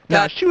she.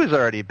 No, she was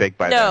already big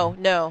by then.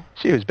 No.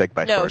 She was big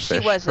by No,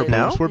 Swordfish. she wasn't.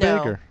 Her boobs No? were No.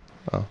 big, or?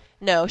 Oh.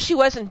 No, she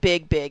wasn't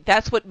big.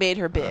 That's what made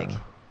her big.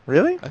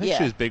 Really? I think Yeah.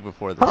 she was big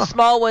before this. The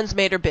small ones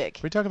made her big.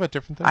 Are we talking about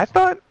different things?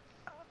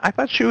 I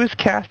thought she was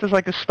cast as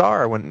like a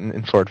star when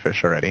in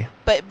Swordfish already.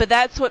 But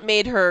that's what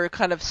made her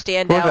kind of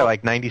stand What was out. that,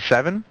 like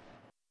 97?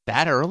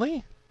 That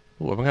early?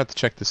 Ooh, I'm going to have to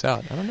check this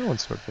out. I don't know when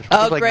Swordfish was.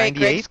 Oh, was like Greg,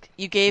 98,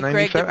 you gave Greg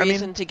the 97? I mean-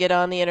 reason to get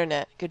on the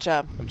internet. Good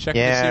job. I'm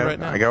checking to see right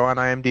now. I go on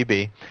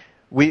IMDb.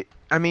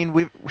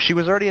 She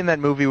was already in that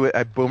movie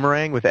at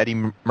Boomerang with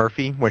Eddie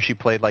Murphy, where she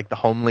played like the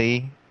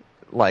homely,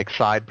 like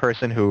side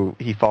person who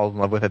he falls in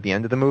love with at the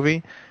end of the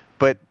movie.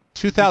 But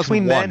 2001.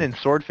 between then and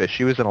Swordfish,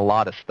 she was in a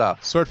lot of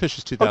stuff. Swordfish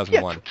is Oh,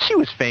 2001. yeah, she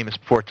was famous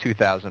before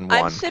 2001.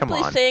 I'm Come simply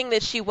on. saying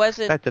that she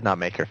wasn't. That did not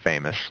make her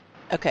famous.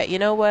 Okay, you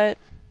know what?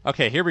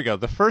 Okay, here we go.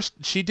 The first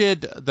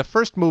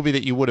movie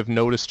that you would have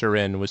noticed her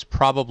in was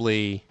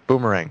probably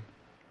Boomerang.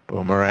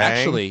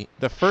 actually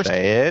the first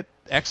Say it.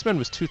 X-Men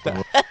was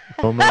 2000.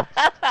 Boomerang.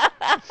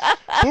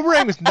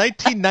 Boomerang was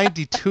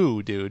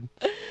 1992, dude.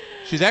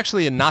 She's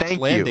actually in Knots Thank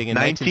Landing you. in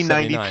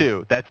 1979.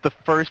 1992. That's the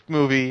first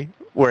movie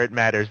where it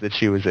matters that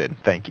she was in.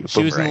 Thank you.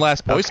 She was in Boomerang. The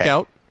Last Boy Okay.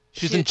 Scout.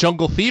 She's in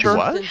Jungle Fever. She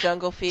was? In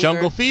Jungle Fever.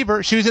 Jungle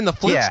Fever. She was in the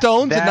Yeah,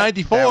 Flintstones in that-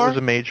 '94. That was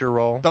a major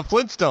role. The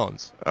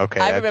Flintstones. Okay,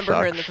 I that remember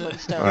her in the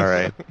sucks. Flintstones. All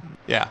right.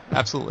 Yeah,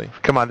 absolutely.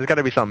 Come on, there's got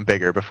to be something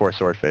bigger before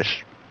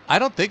Swordfish. I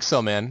don't think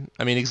so, man.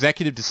 I mean,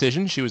 Executive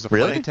Decision. She was a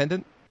Really? flight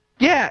attendant.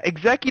 Yeah,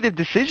 Executive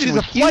Decision She's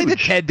was a flight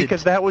huge attendant.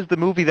 because that was the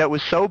movie that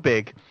was so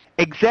big.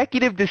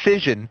 Executive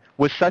Decision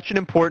was such an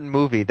important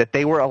movie that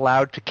they were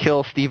allowed to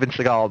kill Steven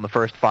Seagal in the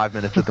first 5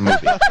 minutes of the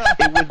movie.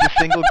 It was the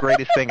single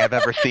greatest thing I've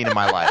ever seen in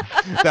my life.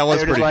 That was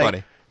They're just pretty like,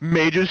 funny.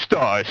 Major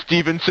star,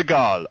 Steven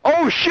Seagal.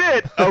 Oh,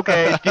 shit!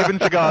 Okay, Steven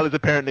Seagal is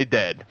apparently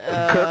dead.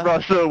 Kurt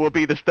Russell will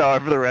be the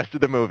star for the rest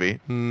of the movie.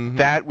 Mm-hmm.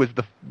 That was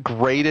the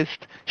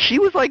greatest. She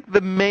was like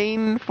the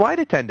main flight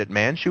attendant,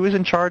 man. She was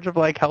in charge of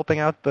like helping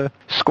out the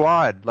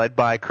squad led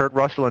by Kurt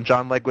Russell and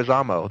John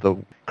Leguizamo, the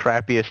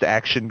crappiest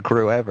action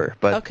crew ever.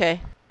 But Okay.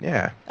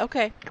 yeah,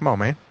 Okay. come on,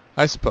 man.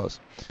 I suppose.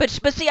 But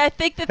see, I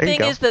think the There you thing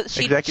go. is that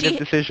Executive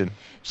Decision.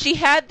 she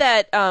had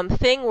that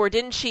thing where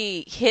didn't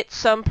she hit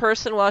some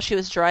person while she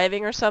was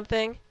driving or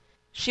something?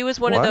 She was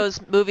one of What? those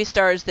movie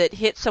stars that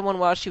hit someone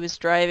while she was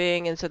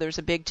driving, and so there was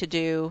a big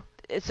to-do.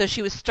 So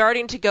she was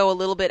starting to go a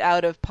little bit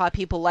out of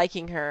people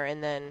liking her,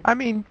 and then... I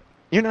mean,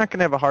 you're not going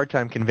to have a hard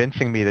time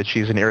convincing me that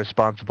she's an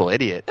irresponsible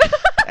idiot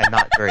and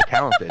not very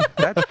talented.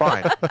 That's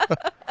fine.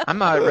 I'm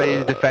not ready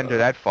to defend her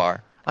that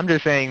far. I'm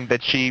just saying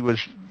that she was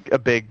a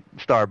big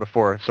star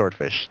before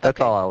Swordfish. That's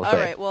all I will say. All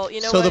right, well,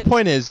 you know So what? the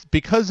point is,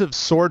 because of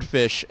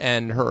Swordfish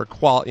and her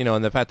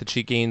and the fact that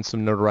she gained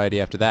some notoriety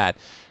after that,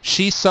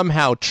 she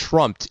somehow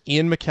trumped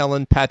Ian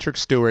McKellen, Patrick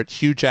Stewart,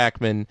 Hugh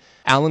Jackman,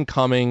 Alan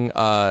Cumming,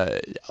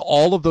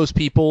 all of those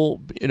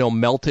people,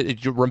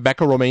 melted.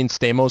 Rebecca Romaine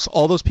Stamos,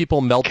 all those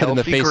people melted in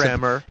the Kelsey face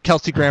Grammer. of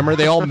Kelsey Grammer.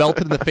 They all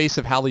melted in the face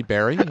of Halle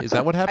Berry. Is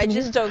that what I happened?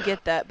 just don't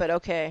get that, but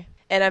okay.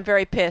 And I'm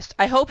very pissed.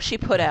 I hope she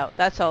put out.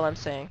 That's all I'm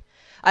saying.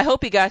 I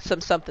hope he got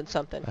some something.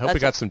 I hope we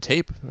got some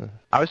tape.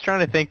 I was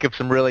trying to think of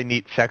some really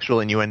neat sexual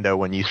innuendo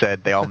when you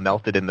said they all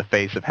melted in the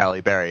face of Halle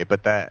Berry,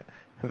 but that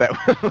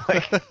was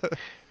like,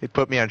 it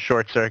put me on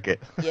short circuit.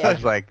 Yeah. I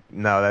was like,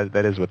 no,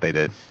 that is what they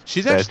did.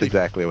 She's That's actually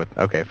exactly what,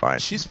 okay, fine.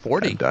 She's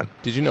 40. I'm done.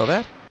 Did you know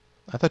that?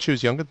 I thought she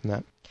was younger than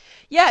that.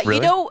 Yeah, Really?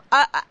 you know,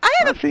 I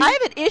have see. I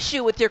have an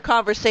issue with your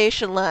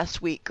conversation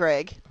last week,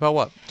 Greg. About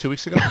what? 2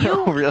 weeks ago?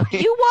 Oh, really?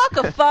 You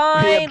walk a The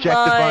fine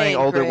objectifying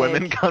line, older Greg.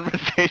 women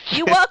conversation.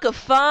 You walk a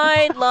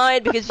fine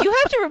line because you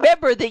have to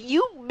remember that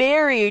you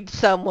married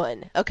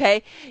someone,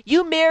 okay?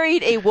 You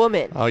married a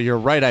woman. Oh, you're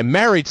right. I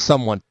married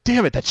someone.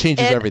 Damn it, that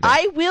changes And everything.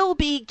 I will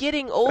be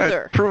getting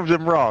older. That proves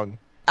him wrong.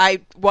 I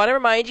want to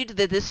remind you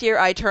that this year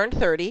I turned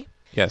 30,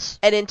 Yes,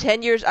 and in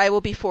 10 years I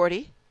will be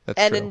 40, that's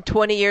and true. in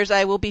 20 years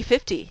I will be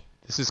 50.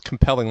 This is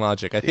compelling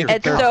logic. I think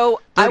And in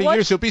so I 30 want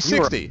years you'll be You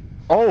are 60.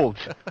 Old.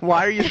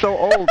 Why are you so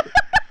old?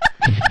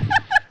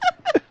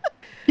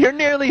 You're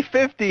nearly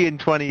 50 in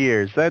 20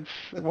 years. That's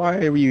why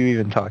are you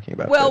even talking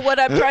about Well, this? what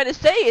I'm trying to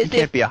say You is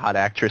can't be a hot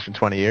actress in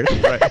 20 years.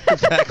 Right,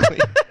 exactly.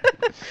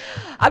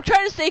 I'm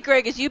trying to say,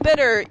 Greg, is you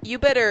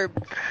better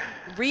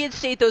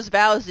reinstate those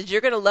vows that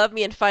you're going to love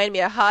me and find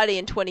me a hottie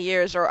in 20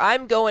 years, or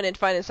I'm going and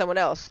finding someone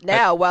else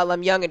now while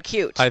I'm young and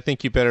cute. I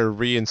think you better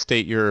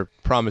reinstate your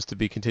promise to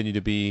continue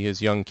to be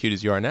as young and cute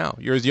as you are now.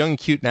 You're as young and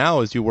cute now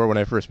as you were when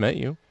I first met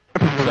you.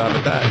 Stop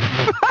at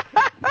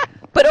that.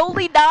 But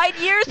only 9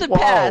 years have Whoa.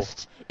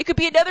 passed. It could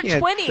be another Can't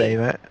 20. say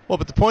that. Well,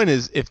 but the point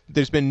is, if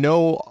there's been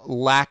no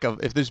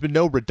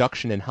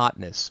reduction in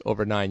hotness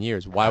over 9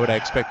 years, why would I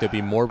expect there to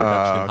be more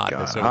reduction in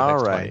hotness over the All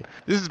next right. 20?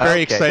 This is very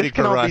Okay, exciting this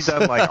can for all us. be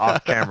done like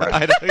off camera.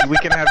 I know. We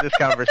can have this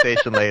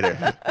conversation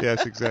later.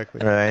 Yes,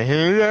 exactly. Right.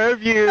 I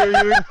love you.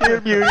 You're still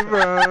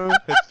beautiful.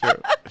 That's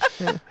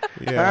true.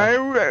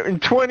 Yeah. In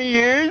 20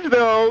 years,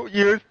 though,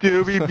 you'll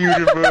still be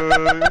beautiful.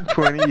 In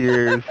 20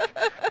 years.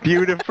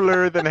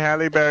 Beautifuler than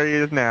Halle Berry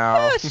is now.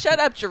 Oh, shut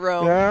up,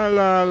 Jerome. La,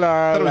 la,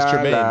 la, I thought it was la,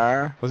 Jermaine.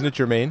 la. Wasn't it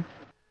Jermaine?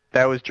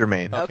 That was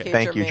Jermaine. Okay,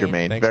 Thank you,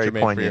 Jermaine. Jermaine. Thanks, Very Jermaine,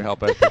 poignant. for your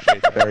help. I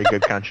appreciate it. Very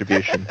good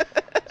contribution.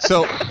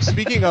 So,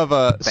 speaking of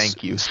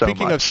Thank you so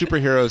speaking much. of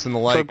superheroes and the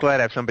So like, glad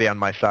I have somebody on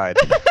my side.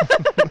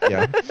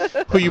 Yeah.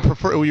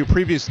 who you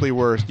previously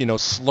were,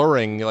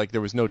 slurring like there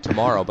was no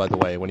tomorrow. By the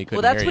way, when he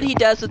couldn't Well, that's hear what you. he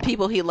does with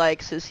people he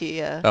likes. Is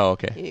he? Oh,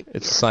 okay. He,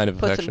 It's a sign of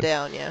puts affection. them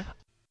down. Yeah.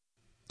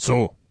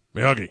 So,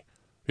 Miyagi,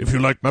 if you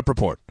like Mep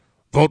Report,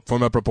 vote for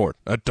Mep Report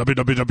at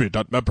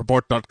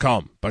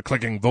www.mepreport.com by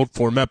clicking Vote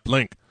for Mep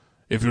link.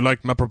 If you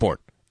like Mep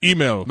Report,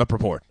 email Mep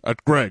Report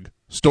at Greg,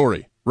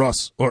 Story,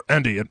 Russ, or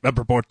Andy at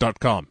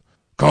mepreport.com.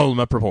 Call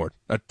Mep Report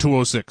at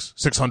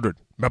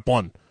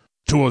 206-600-MEP1,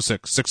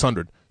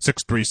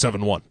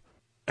 206-600-6371.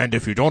 And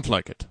if you don't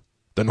like it,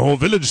 then the whole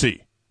village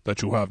see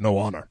that you have no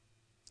honor.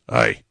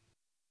 Aye.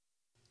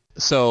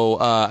 So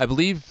I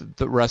believe,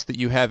 Russ, that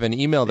you have an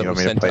email that You want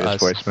was me to sent play to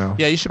this us. voicemail?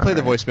 Yeah, you should play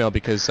the All right. voicemail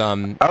because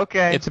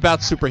Okay. it's about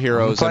I'm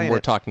superheroes playing and we're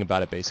it. talking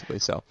about it basically.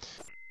 So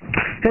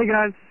Hey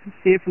guys, this is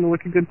Steve from the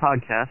Wicked Good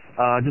Podcast.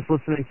 Just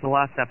listening to the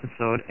last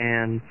episode,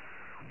 and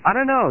I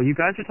don't know, you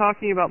guys are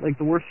talking about like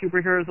the worst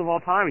superheroes of all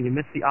time, and you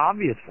missed the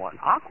obvious one,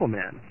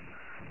 Aquaman.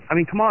 I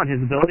mean, come on,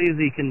 his ability is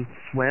he can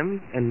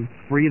swim and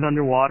breathe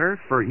underwater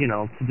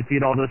to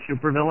defeat all those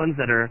supervillains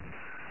that are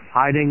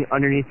hiding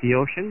underneath the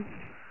ocean.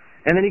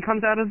 And then he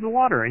comes out of the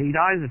water, and he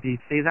dies if he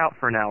stays out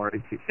for an hour.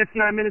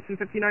 59 minutes and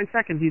 59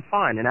 seconds, he's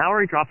fine. An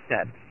hour, he drops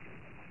dead.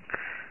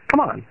 Come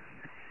on.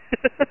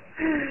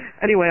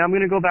 Anyway, I'm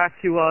going to go back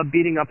to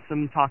beating up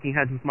some talking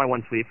heads with my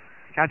one sweep.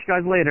 Catch you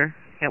guys later.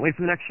 Can't wait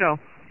for the next show.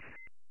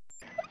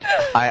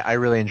 I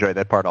really enjoyed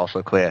that part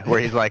also, Clea, where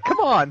he's like, come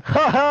on.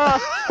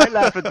 I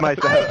laugh at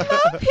myself.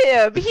 Love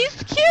him.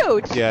 He's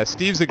cute. yeah,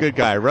 Steve's a good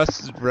guy.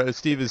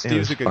 Steve's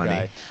a good funny.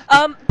 guy.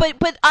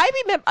 But I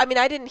remember. I mean,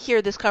 I didn't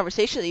hear this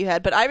conversation that you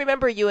had, but I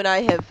remember you and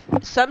I have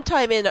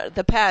sometime in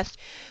the past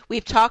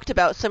we've talked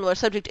about similar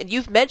subject, and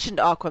you've mentioned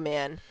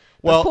Aquaman.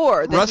 Well,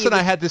 before, that Russ he and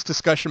I was- had this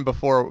discussion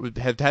before. We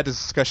have had this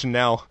discussion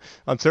now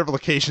on several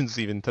occasions,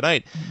 even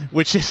tonight,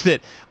 which is that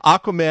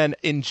Aquaman,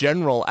 in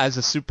general, as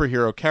a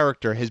superhero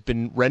character, has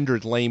been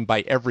rendered lame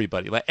by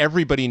everybody. Like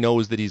everybody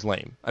knows that he's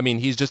lame. I mean,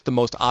 he's just the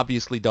most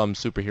obviously dumb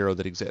superhero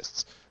that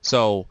exists.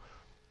 So,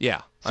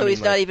 yeah. So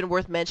he's not even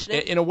worth mentioning.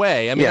 In a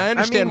way, I mean, Yeah, I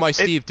understand why it-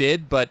 Steve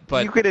did, but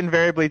You could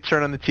invariably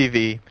turn on the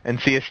TV and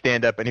see a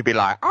stand-up, and he'd be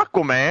like,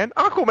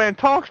 Aquaman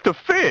talks to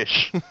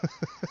fish.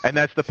 And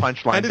that's the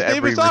punchline And his to name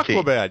every is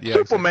routine. Aquaman, yeah,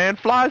 Superman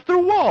flies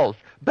through walls.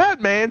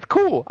 Batman's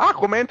cool.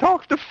 Aquaman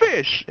talks to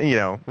fish.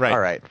 Right. All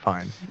right,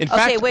 fine. in Okay,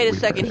 fact, wait a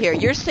second here.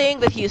 You're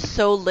saying that he's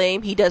so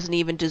lame he doesn't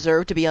even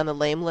deserve to be on the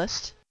lame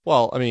list?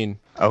 well, I mean,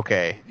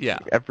 Okay. Yeah.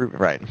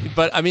 Right.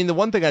 but I mean, the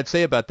one thing I'd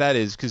say about that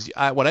is because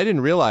what I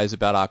didn't realize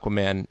about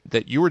Aquaman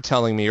that you were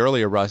telling me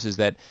earlier, Russ, is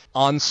that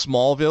on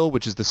Smallville,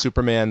 which is the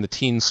Superman, the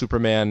teen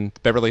Superman,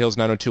 Beverly Hills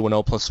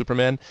 90210 plus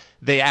Superman,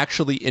 they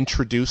actually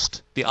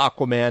introduced the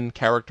Aquaman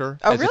character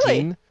Oh, as really? a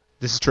teen.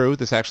 This is true.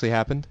 This actually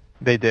happened.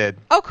 They did.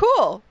 Oh,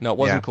 cool. No, it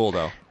wasn't Yeah. cool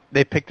though.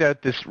 They picked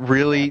out this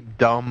really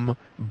dumb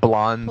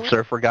blonde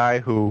surfer guy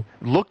who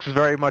looks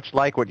very much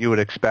like what you would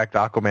expect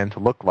Aquaman to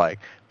look like,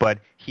 but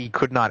he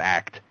could not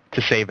act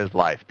to save his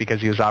life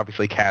because he was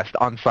obviously cast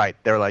on site.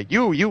 They were like,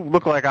 you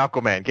look like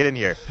Aquaman. Get in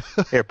here.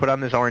 Here, put on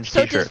this orange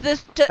So T-shirt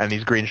does and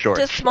these green shorts.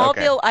 Does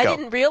Smallville? Okay, I go.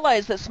 didn't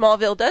realize that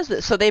Smallville does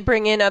this. So they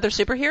bring in other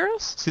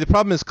superheroes. See, the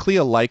problem is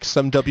Clea likes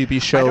some WB know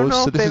shows,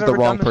 so if this is they've the ever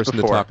wrong done this person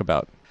to before. talk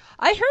about.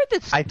 I heard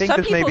that I think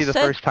some this may people be the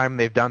said. first time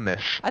they've done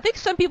this. I think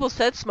some people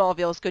said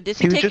Smallville is good. Does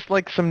He he was take? just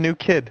like some new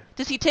kid.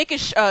 Does he take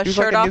his He was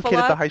shirt like a off new a kid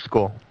at the lot? high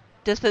school.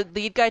 Does the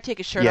lead guy take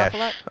his shirt Yes, off a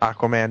lot?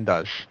 Aquaman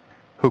does.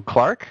 Who,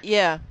 Clark?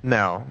 Yeah.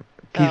 No.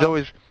 He's Oh.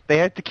 always... They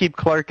had to keep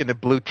Clark in a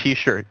blue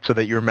T-shirt so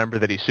that you remember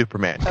that he's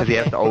Superman, because he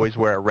has Okay. to always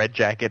wear a red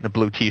jacket and a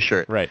blue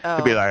T-shirt. Right. Oh.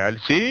 To be like,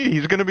 see,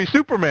 he's going to be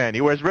Superman. He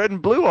wears red and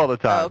blue all the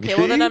time. Okay, You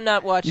well then see? I'm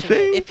not watching You see?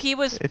 it. If he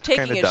was It's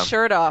taking kinda his dumb.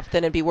 shirt off,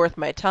 then it'd be worth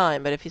my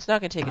time. But if he's not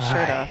going to take his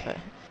shirt Aye. off,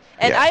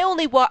 and Yeah. I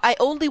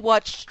only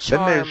watched Then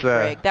Charmed. there's,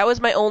 Greg. That was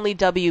my only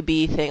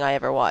WB thing I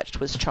ever watched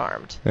was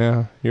Charmed,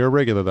 Yeah, you're a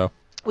regular though.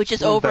 which is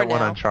Who's over that now.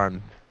 one on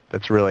Charmed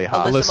that's really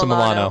hot? Alyssa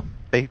Milano.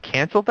 They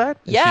canceled that?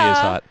 And Yeah. She is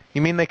hot.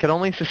 You mean they could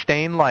only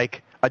sustain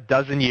like a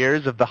dozen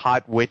years of the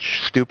hot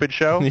witch stupid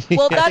show?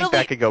 Well, I not think only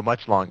that could go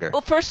much longer.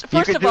 well, first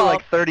you could of do all,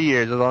 like 30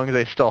 years as long as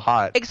they're still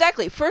hot.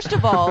 exactly. First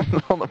of all,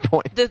 That's all the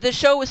point. the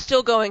show was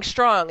still going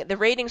strong. The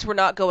ratings were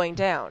not going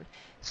down.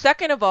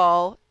 Second of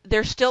all,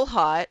 they're still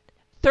hot.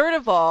 Third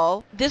of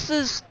all, this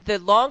is the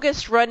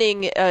longest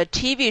running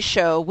TV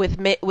show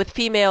with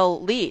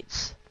female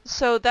leads.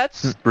 So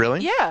that's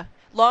Really? yeah,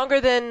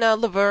 longer than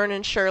Laverne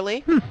and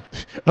Shirley.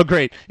 Oh,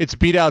 great! It's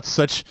beat out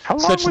such How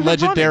long such was it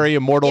legendary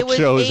immortal It was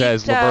shows 8,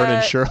 as Laverne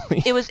and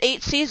Shirley. It was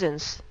 8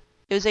 seasons.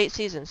 It was 8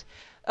 seasons.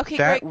 Okay,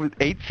 That great. was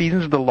 8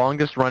 seasons of the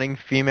longest running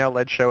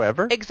female-led show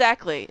ever?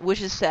 Exactly,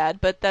 which is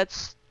sad, but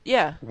that's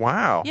yeah,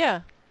 Wow. yeah,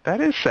 That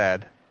is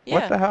sad. yeah.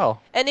 What the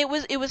hell? And it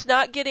was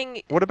not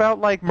getting. What about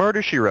like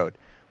Murder, She Wrote?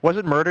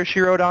 Wasn't Murder, She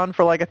Wrote on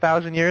for like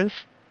 1,000 years?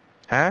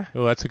 Huh?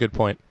 Oh, that's a good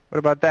point. What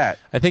about that?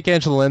 I think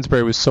Angela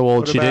Lansbury was so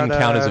old What she didn't about,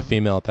 count as a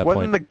female at that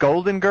wasn't point. the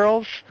Golden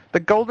Girls?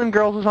 The Golden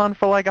Girls was on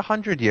for like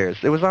 100 years.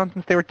 It was on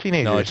since they were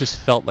teenagers. No, it just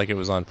felt like it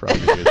was on for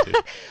 100 years, dude.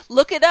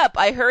 Look it up.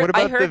 I heard. What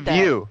about I heard The that.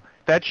 View?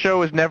 That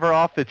show is never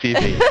off the TV.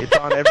 It's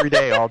on every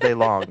day, all day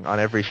long, on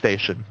every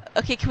station.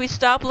 Okay, can we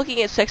stop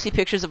looking at sexy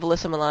pictures of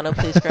Alyssa Milano,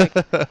 please, Greg?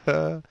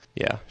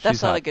 Yeah, That's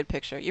she's not hot. a good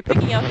picture. You're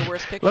picking out the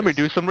worst pictures. Let me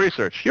do some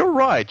research. You're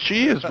right.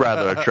 She is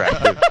rather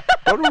attractive.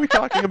 What were we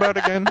talking about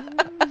again?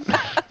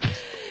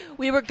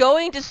 We were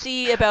going to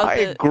see about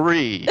I the.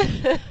 agree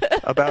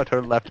about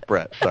her left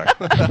breast. Sorry.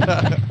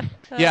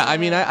 Yeah, I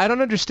mean, I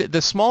don't understand. The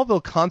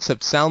Smallville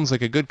concept sounds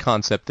like a good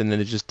concept, and then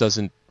it just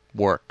doesn't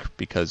work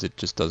because it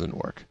just doesn't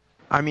work.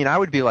 I mean, I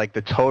would be like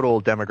the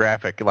total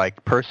demographic,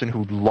 like person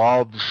who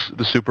loves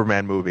the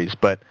Superman movies,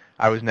 but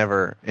I was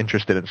never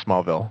interested in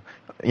Smallville.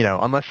 You know,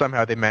 unless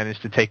somehow they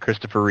managed to take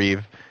Christopher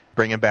Reeve,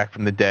 bring him back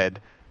from the dead,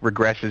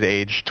 regress his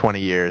age 20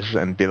 years,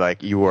 and be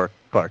like, you are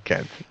Clark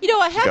Kent. You know,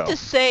 I have Go. to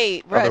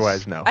say, Russ,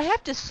 Otherwise, no. I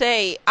have to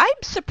say, I'm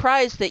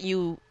surprised that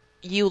you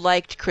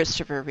liked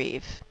Christopher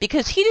Reeve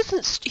because he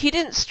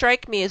didn't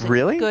strike me as a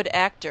Really? good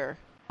actor.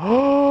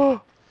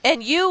 Oh,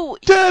 And you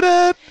Did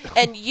it!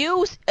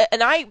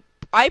 and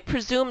I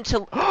presume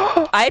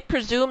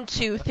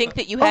to think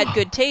that you had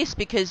good taste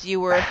because you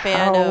were a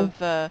fan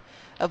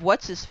of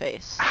what's his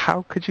face.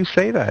 how could you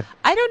say that?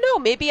 I don't know.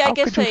 Maybe I How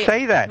guess could you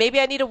say that? Maybe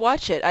I need to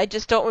watch it. I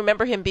just don't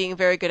remember him being a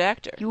very good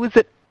actor. He was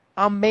an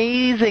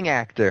amazing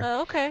actor.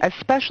 Oh, okay.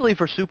 Especially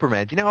for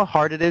Superman. Do you know how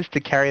hard it is to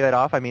carry that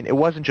off? I mean, it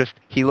wasn't just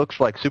he looks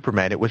like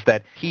Superman. It was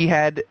that he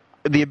had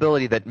the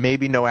ability that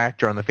maybe no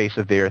actor on the face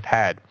of the earth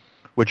had,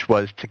 which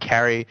was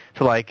to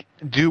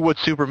do what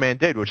Superman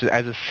did, which is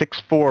as a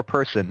 6'4"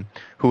 person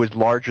who is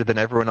larger than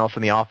everyone else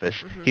in the office,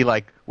 he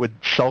would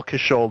sulk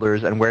his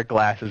shoulders and wear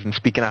glasses and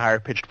speak in a higher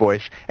pitched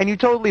voice, and you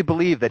totally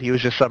believe that he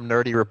was just some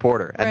nerdy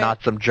reporter and Right.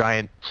 not some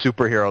giant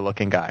superhero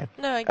looking guy.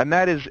 No, And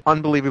that is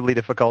unbelievably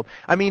difficult.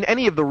 I mean,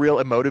 any of the real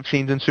emotive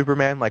scenes in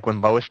Superman, like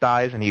when Lois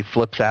dies and he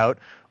flips out,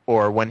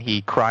 or when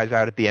he cries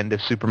out at the end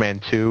of Superman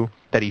 2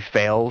 that he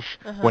fails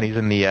when he's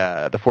in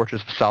the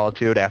Fortress of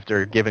Solitude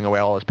after giving away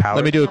all his powers.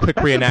 Let me do a quick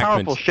That's some reenactment.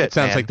 powerful shit, It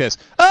sounds man. like this.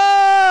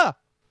 Ah!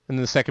 And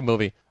in the second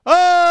movie,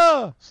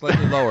 ah!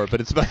 Slightly lower,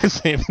 but it's about the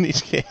same in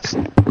each case.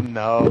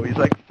 No, he's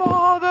like,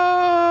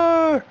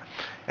 Father!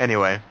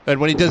 Anyway, And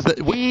when he does that,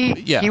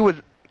 he was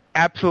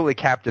absolutely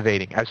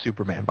captivating as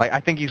Superman. Like, I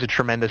think he's a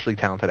tremendously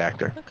talented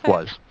actor. Okay.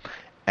 Was.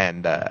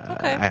 And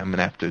I'm going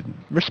to have to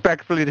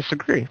respectfully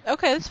disagree.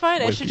 Okay, that's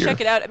fine. I With should your-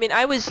 check it out. I mean,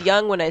 I was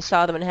young when I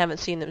saw them and haven't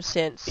seen them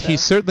since. So.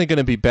 He's certainly going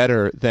to be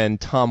better than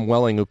Tom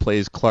Welling, who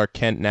plays Clark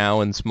Kent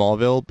now in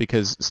Smallville,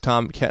 because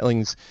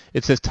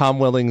it says Tom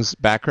Welling's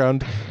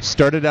background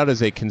started out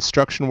as a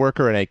construction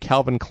worker and a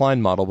Calvin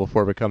Klein model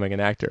before becoming an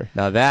actor.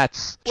 Now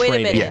that's Wait a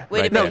training. minute. Yeah, Wait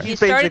a right. minute. No, He he's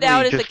started basically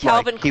out as a just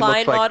Calvin he Klein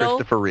looks like model.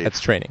 Christopher Reeve. That's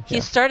training. He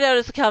Yeah. started out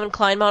as a Calvin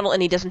Klein model,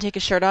 and he doesn't take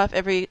his shirt off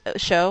every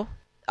show.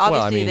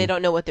 Obviously, I mean- they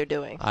don't know what they're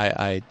doing.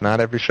 Not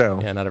every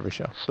show. Yeah, not every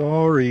show.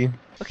 Sorry.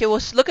 Okay,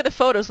 well, look at the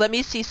photos. Let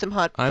me see some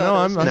hot I know,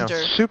 photos. I'm- No,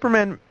 Mr.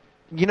 Superman,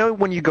 you know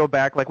when you go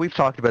back, like we've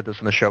talked about this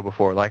on the show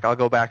before, like I'll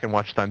go back and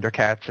watch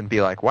Thundercats and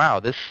be like, wow,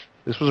 this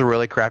was a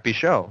really crappy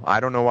show. I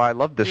don't know why I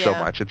love this so Yeah.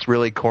 much. It's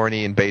really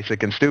corny and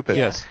basic and stupid.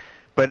 Yes.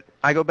 But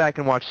I go back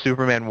and watch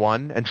Superman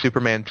 1 and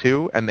Superman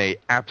 2, and they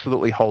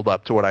absolutely hold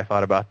up to what I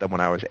thought about them when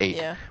I was 8,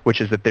 Yeah.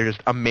 which is that they're just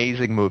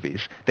amazing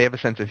movies. They have a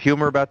sense of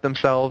humor about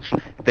themselves.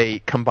 They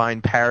combine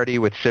parody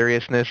with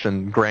seriousness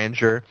and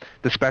grandeur.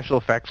 The special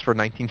effects for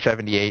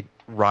 1978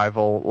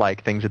 rival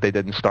like things that they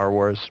did in Star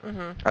Wars.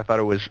 I thought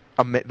it was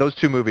those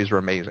two movies were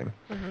amazing,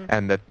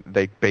 and that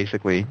they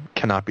basically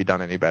cannot be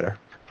done any better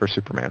for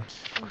Superman.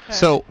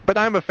 So, But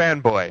I'm a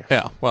fanboy.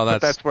 yeah, well,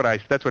 But that's what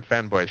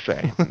fanboys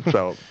say.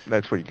 So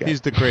that's what you get.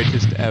 he's the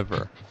greatest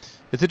ever.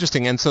 It's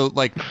interesting, and so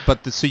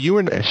so you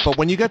were, Best but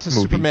when you got to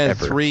movie Superman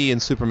ever. 3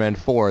 and Superman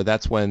 4,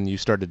 that's when you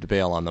started to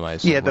bail on them, I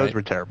assume, Yeah, those right?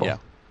 were terrible. Yeah.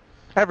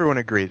 Everyone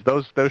agrees.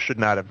 Those should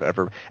not have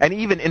ever. And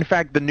even, in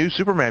fact, the new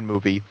Superman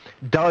movie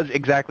does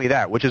exactly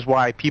that, which is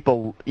why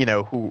people,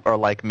 who are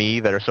like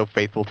me that are so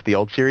faithful to the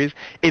old series,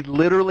 it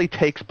literally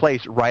takes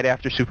place right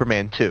after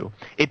Superman 2.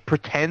 It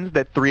pretends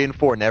that 3 and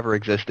 4 never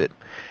existed,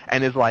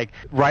 and is like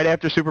right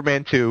after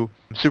Superman 2,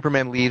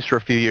 Superman leaves for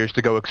a few years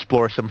to go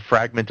explore some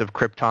fragment of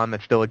Krypton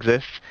that still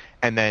exists,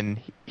 and then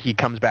he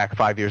comes back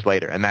 5 years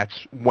later, and that's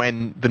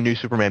when the new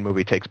Superman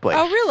movie takes place.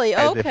 Oh, really?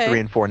 As Okay. if 3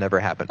 and 4 never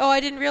happened. Oh, I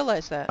didn't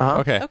realize that. Uh-huh.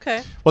 Okay.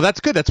 Okay. Well, that's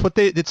good. That's what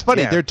it's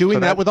funny. Yeah, They're doing so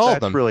that with all of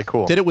that's them. really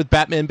cool. Did it with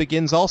Batman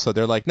Begins also.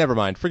 They're like, never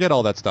mind. Forget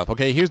all that stuff.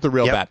 Okay, here's the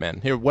real Yep.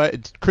 Batman. Here,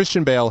 it's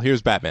Christian Bale.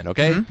 Here's Batman.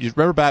 Okay? You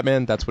remember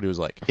Batman? That's what he was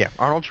like. Yeah,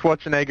 Arnold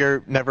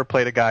Schwarzenegger never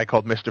played a guy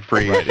called Mr.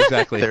 Freeze. Right,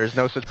 exactly. There is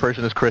no such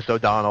person as Chris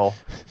O'Donnell.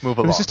 Move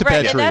along. was just a Right,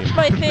 bad and dream. that's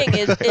my thing,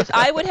 is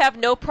I would have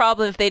no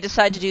problem if they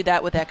decide to do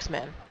that with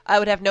X-Men. I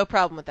would have no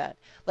problem with that.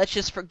 Let's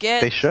just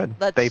forget. They should.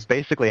 Let's, They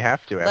basically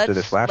have to after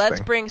this last let's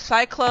thing. bring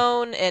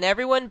Cyclone and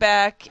everyone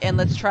back, and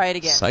let's try it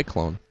again.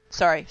 Cyclone.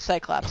 Sorry,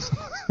 Cyclops.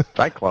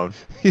 Cyclone.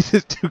 He's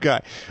his 2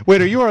 guy.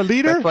 Wait, are you our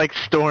leader? That's like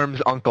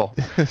Storm's uncle.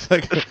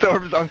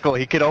 Storm's uncle.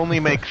 He could only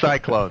make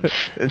cyclones.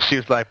 And she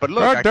was like, but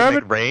look, I can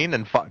make rain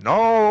and fire.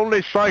 No,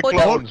 only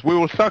cyclones. We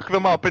will suck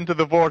them up into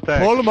the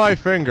vortex. Pull my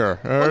finger.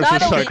 There's a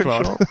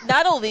cyclone.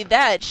 Not only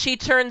that, she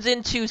turns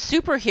into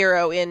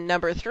superhero in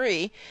number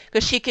 3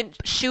 because she can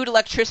shoot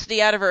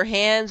electricity out of her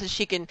hands and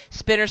she can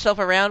spin herself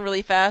around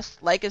really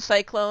fast like a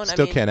cyclone.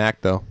 Still can't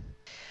act, though.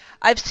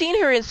 I've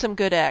seen her in some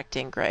good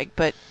acting, Greg,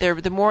 but they're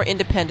the more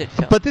independent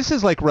films. But this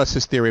is like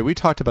Russ's theory. We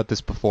talked about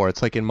this before.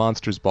 It's like in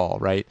Monsters Ball,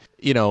 right?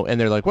 You know,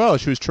 and they're like, well,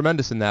 she was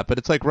tremendous in that. But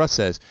it's like Russ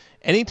says,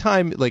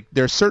 anytime, like,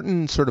 there are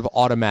certain sort of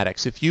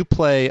automatics. If you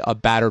play a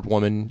battered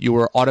woman, you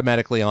are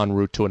automatically en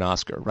route to an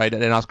Oscar, right?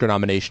 An Oscar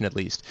nomination, at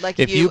least. Like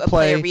if you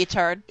play a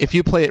retard? If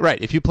you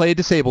play a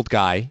disabled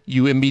guy,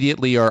 you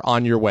immediately are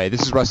on your way.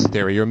 This is Russ's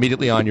theory. You're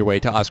immediately on your way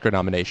to Oscar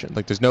nomination.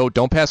 Like, there's no,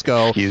 don't pass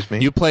go. Excuse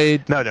me? You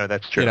played... No,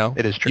 that's true. You know,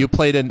 it is true. You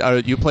played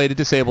a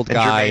disabled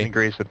guy. And Jermaine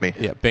agrees with me.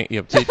 Yeah, bet he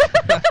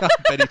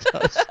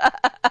does.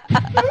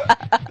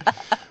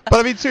 But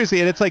I mean,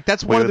 seriously, and it's like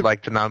that's we would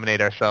like to nominate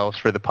ourselves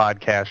for the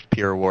podcast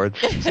Peer Awards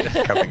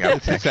coming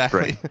up next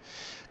spring.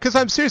 Because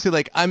I'm seriously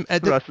like I'm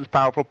at Russ's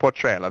powerful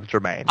portrayal of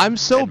Jermaine. I'm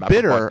so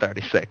bitter.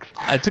 36.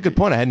 It's a good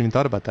point. I hadn't even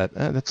thought about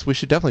that. We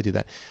should definitely do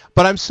that.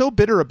 But I'm so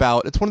bitter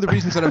about. It's one of the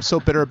reasons that I'm so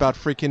bitter about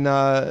freaking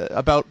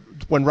about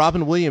when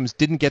Robin Williams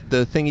didn't get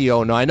the thingy.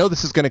 Oh no, I know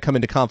this is going to come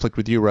into conflict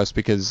with you, Russ,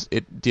 because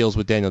it deals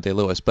with Daniel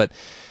Day-Lewis, but.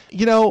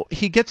 You know,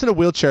 he gets in a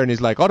wheelchair and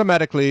he's like,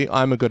 automatically,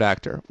 I'm a good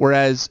actor.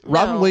 Whereas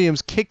Robin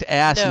Williams kicked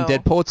ass in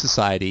Dead Poets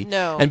Society.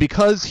 No. And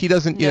because he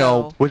doesn't, you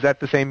know... Was that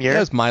the same year?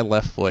 That was My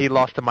Left Foot. He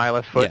lost to My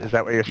Left Foot? Yeah. Is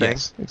that what you're saying?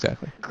 Yes,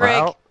 exactly.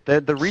 Greg, well,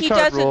 the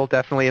retard rule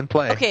definitely in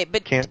play. Okay,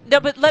 but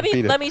but let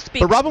me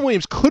speak. But Robin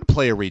Williams could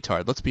play a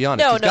retard. Let's be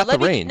honest. He's got the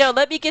range.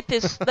 Let me get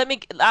this.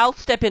 I'll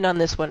step in on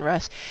this one,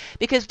 Russ,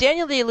 because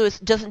Daniel Day-Lewis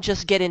doesn't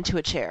just get into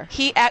a chair.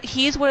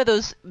 He's one of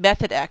those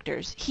method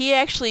actors. He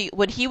actually,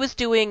 when he was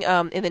doing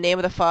In the Name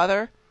of the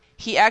Father,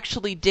 he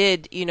actually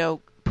did, you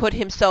know, put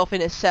himself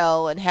in a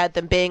cell and had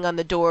them bang on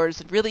the doors.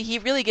 And he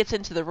really gets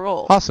into the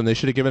role. Awesome. They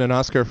should have given an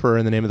Oscar for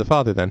In the Name of the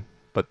Father then,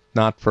 but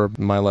not for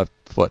My Left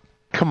Foot.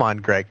 Come on,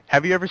 Greg.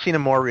 Have you ever seen a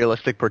more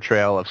realistic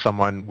portrayal of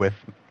someone with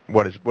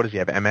what does he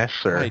have? MS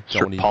or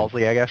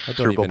palsy? I guess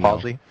cerebral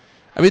palsy.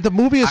 I mean, the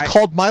movie is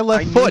called My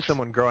Left Foot. I knew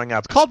someone growing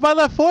up. It's called My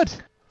Left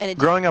Foot.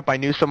 Growing up, I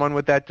knew someone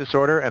with that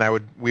disorder,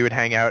 and we would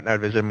hang out and I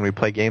would visit him and we'd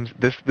play games.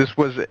 This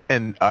was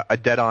a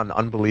dead-on,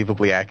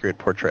 unbelievably accurate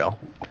portrayal.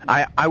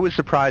 I was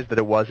surprised that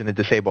it wasn't a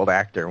disabled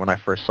actor when I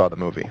first saw the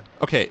movie.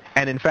 Okay.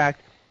 And in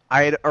fact,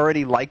 I had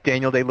already liked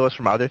Daniel Day-Lewis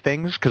from other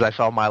things because I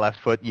saw My Left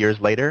Foot years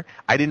later.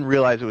 I didn't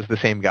realize it was the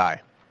same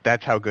guy.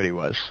 That's how good he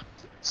was.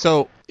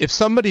 So if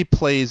somebody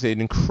plays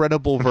an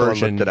incredible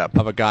version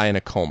of a guy in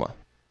a coma,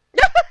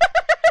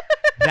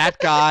 that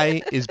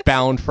guy is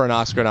bound for an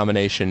Oscar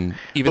nomination,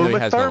 even though he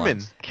has no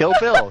lines. Kill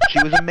Bill.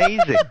 She was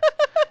amazing.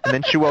 And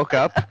then she woke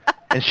up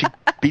and she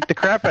beat the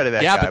crap out of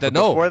that guy. But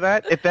before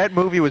that, if that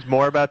movie was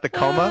more about the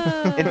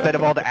coma instead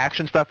of all the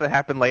action stuff that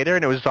happened later,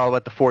 and it was all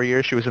about the 4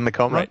 years she was in the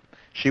coma,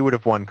 she would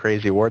have won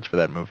crazy awards for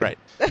that movie. Right.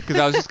 Because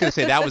I was just going to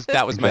say that was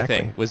exactly my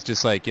thing. Was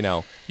just like, you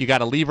know, you got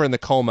to leave her in the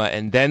coma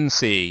and then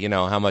see, you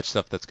know, how much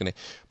stuff that's going to.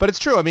 But it's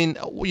true. I mean,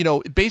 you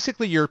know,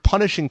 basically you're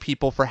punishing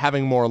people for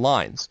having more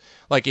lines.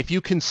 Like if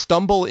you can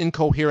stumble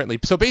incoherently.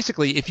 So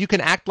basically, if you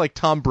can act like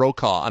Tom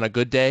Brokaw on a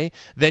good day,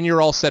 then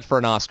you're all set for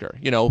an Oscar.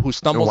 You know, who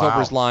stumbles over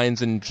his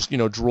lines and just, you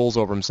know, drools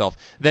over himself.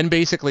 Then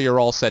basically you're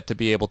all set to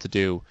be able to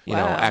do, you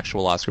know,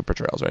 actual Oscar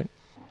portrayals, right?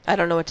 I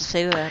don't know what to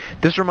say to that.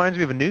 This reminds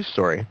me of a news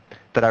story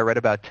that I read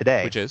about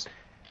today. Which is?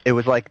 It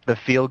was like the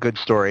feel-good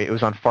story. It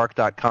was on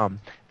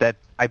Fark.com that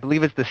I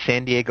believe is the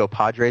San Diego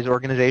Padres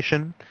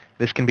organization.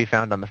 This can be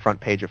found on the front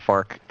page of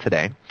Fark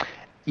today.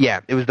 Yeah,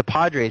 it was the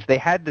Padres. They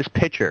had this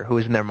pitcher who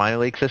was in their minor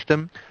league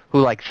system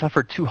who like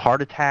suffered 2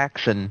 heart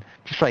attacks and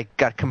just like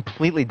got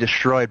completely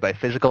destroyed by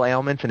physical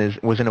ailments and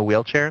was in a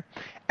wheelchair.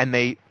 And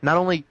they not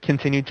only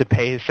continued to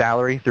pay his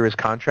salary through his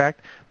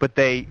contract, but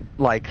they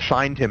like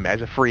signed him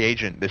as a free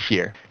agent this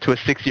year to a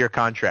 6-year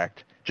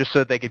contract, just so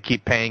that they could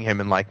keep paying him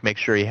and like make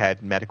sure he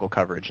had medical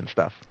coverage and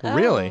stuff. Oh.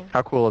 Really?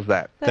 How cool is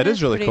that? That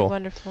is really cool.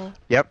 Wonderful.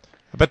 Yep.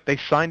 But they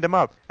signed him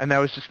up, and that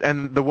was just.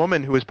 And the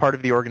woman who was part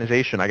of the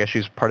organization, I guess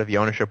she's part of the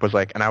ownership, was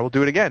like, "And I will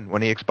do it again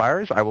when he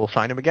expires. I will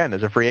sign him again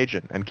as a free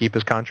agent and keep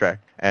his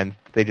contract." And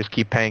they just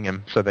keep paying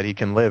him so that he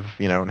can live,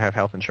 you know, and have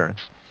health insurance.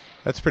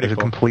 That's pretty cool. He's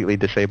a completely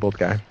disabled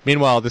guy.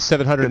 Meanwhile, the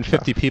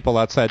 750 people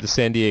outside the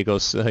San Diego,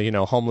 you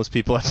know, homeless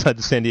people outside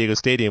the San Diego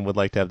Stadium would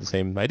like to have the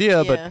same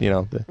idea, but you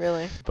know,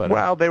 really. But,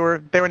 well, they were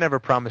never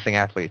promising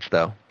athletes,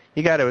 though.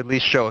 You got to at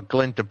least show a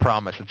glint of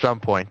promise at some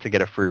point to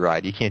get a free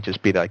ride. You can't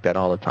just be like that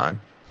all the time.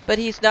 But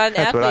he's not an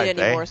athlete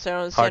anymore, so I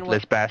don't understand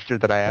Heartless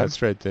bastard that I am.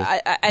 That's right, dude.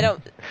 I don't...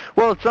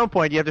 Well, at some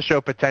point you have to show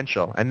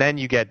potential, and then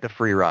you get the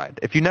free ride.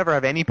 If you never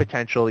have any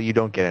potential, you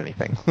don't get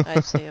anything. I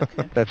see,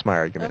 okay. That's my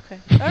argument. Okay,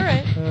 all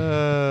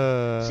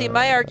right. See,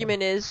 my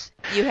argument is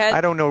you had...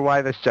 I don't know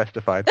why that's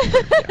justified.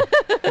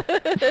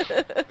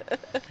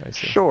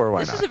 see. Sure,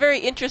 why This not? is a very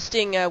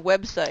interesting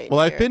website. Well,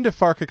 I've here. been to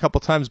FARC a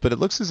couple times, but it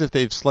looks as if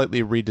they've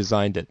slightly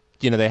redesigned it.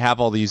 They have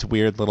all these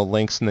weird little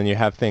links, and then you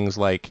have things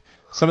like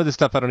some of the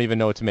stuff I don't even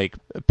know what to make.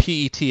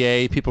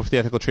 PETA, People for the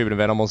Ethical Treatment of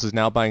Animals, is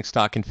now buying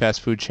stock in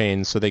fast food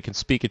chains so they can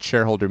speak at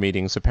shareholder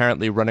meetings.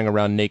 Apparently, running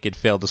around naked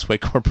failed to sway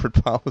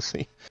corporate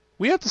policy.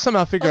 We have to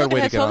somehow figure out a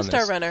way to get on Homestar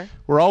this. Runner.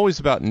 We're always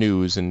about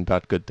news and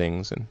about good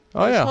things. And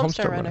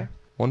Homestar Runner.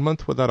 1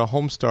 month without a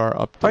Homestar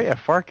update. Oh yeah,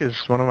 FARC is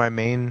one of my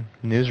main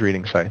news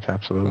reading sites.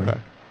 Absolutely. Okay.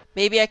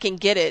 Maybe I can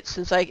get it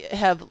since I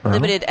have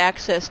limited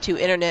access to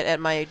internet at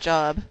my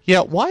job.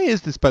 Yeah, why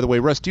is this, by the way?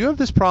 Russ, do you have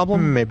this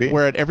problem? Maybe.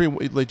 Where at do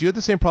you have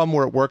the same problem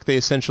where at work they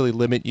essentially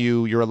limit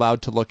you? You're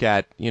allowed to look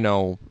at,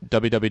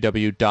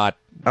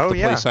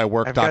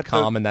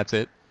 www.theplaceIwork.com and that's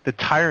it? The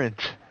tyrant,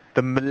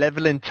 the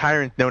malevolent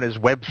tyrant known as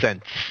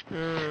WebSense.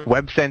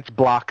 WebSense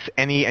blocks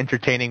any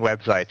entertaining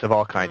websites of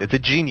all kinds. It's a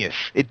genius.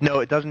 It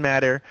doesn't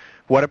matter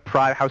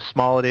how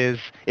small it is.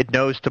 It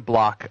knows to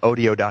block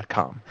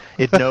Odeo.com.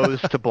 It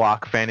knows to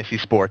block fantasy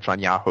sports on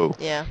Yahoo.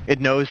 Yeah. It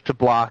knows to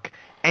block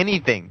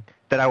anything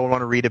that I would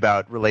want to read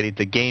about related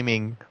to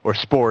gaming or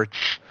sports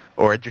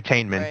or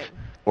entertainment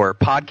or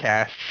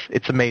podcasts.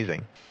 It's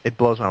amazing. It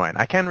blows my mind.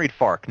 I can read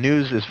FARC.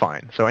 News is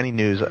fine. So any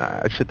news,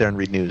 I sit there and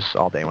read news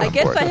all day when I'm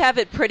bored. I have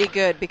it pretty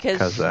good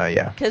because I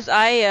can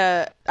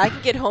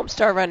get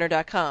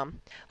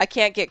HomestarRunner.com. I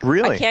can't get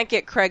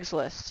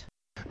Craigslist.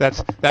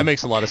 That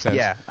makes a lot of sense.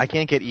 Yeah, I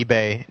can't get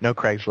eBay, no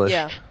Craigslist.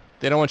 Yeah.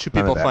 They don't want you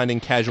people finding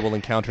casual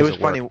encounters It was at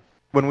work. funny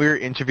when we were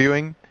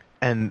interviewing,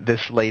 and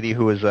this lady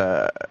who was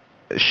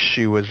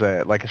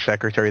like a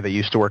secretary that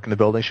used to work in the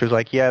building. She was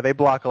like, "Yeah, they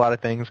block a lot of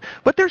things,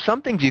 but there's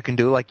some things you can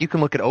do. Like you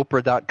can look at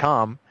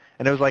Oprah.com."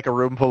 And it was like a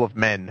room full of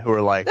men who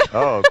were like,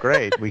 "Oh,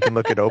 great, we can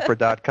look at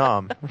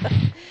Oprah.com."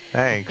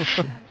 Thanks.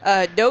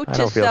 Note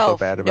to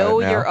self: so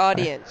know your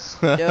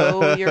audience.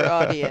 Know your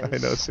audience. I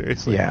know,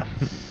 seriously. Yeah.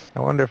 I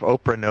wonder if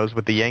Oprah knows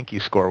what the Yankee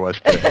score was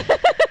today.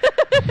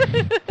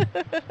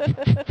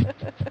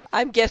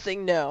 I'm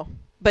guessing no,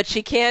 but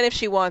she can if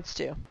she wants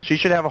to. She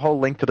should have a whole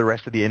link to the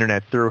rest of the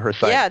internet through her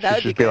site. Yeah, that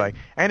would She should be good. like,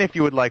 and if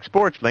you would like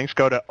sports links,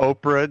 go to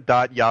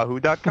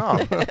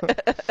oprah.yahoo.com,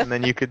 and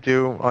then you could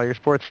do all your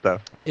sports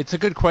stuff. It's a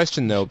good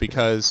question, though,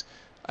 because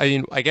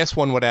I guess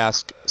one would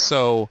ask,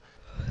 so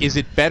is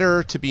it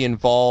better to be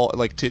involved,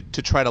 like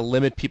to try to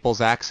limit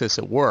people's access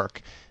at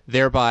work,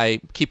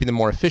 thereby keeping them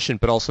more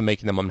efficient but also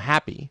making them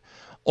unhappy?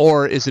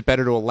 Or is it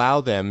better to allow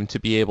them to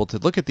be able to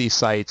look at these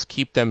sites,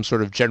 keep them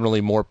sort of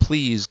generally more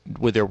pleased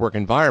with their work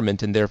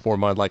environment and therefore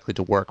more likely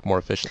to work more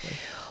efficiently?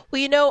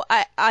 Well,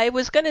 I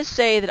was going to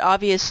say that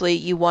obviously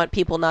you want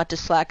people not to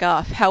slack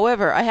off.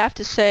 However, I have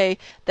to say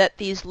that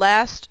these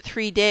last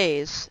 3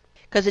 days,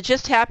 because it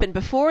just happened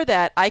before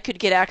that, I could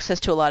get access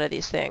to a lot of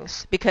these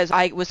things because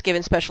I was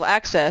given special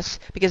access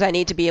because I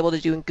need to be able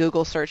to do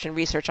Google search and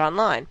research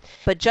online.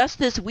 But just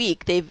this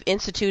week, they've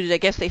instituted, I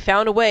guess they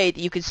found a way that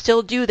you could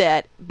still do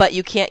that, but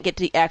you can't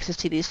get access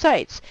to these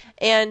sites.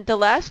 And the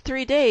last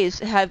 3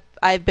 days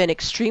I've been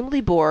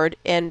extremely bored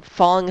and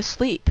falling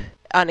asleep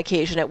on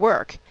occasion at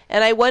work.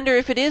 And I wonder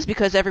if it is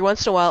because every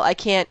once in a while I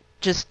can't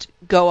just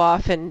go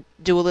off and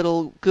do a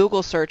little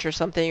Google search or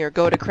something or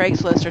go to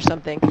Craigslist or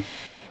something.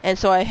 And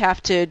so I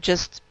have to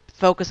just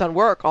focus on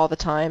work all the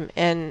time,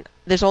 and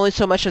there's only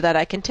so much of that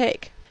I can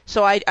take.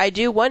 So I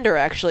do wonder,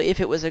 actually, if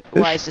it was a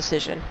wise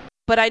decision.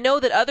 But I know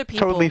that other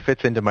people... Totally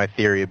fits into my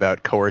theory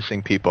about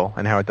coercing people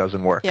and how it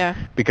doesn't work. Yeah.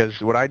 Because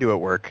what I do at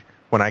work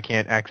when I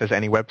can't access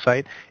any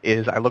website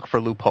is I look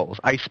for loopholes.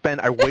 I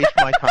waste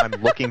my time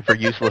looking for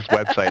useless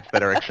websites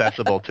that are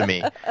accessible to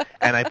me.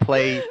 And I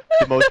play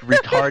the most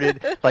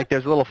retarded, like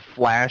there's a little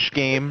flash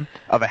game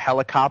of a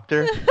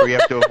helicopter where you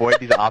have to avoid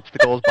these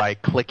obstacles by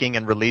clicking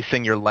and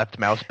releasing your left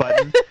mouse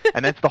button.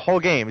 And that's the whole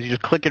game. You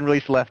just click and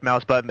release the left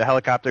mouse button, the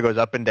helicopter goes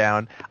up and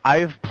down.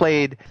 I've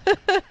played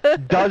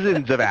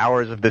dozens of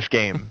hours of this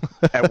game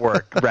at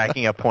work,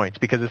 racking up points,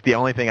 because it's the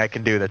only thing I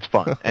can do that's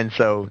fun. And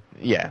so,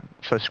 yeah,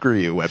 so screw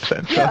you,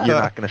 WebSense. Yeah. You're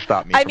not going to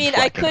stop me. I from mean,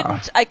 slacking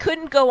off. I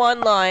couldn't go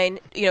online,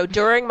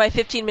 during my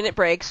 15-minute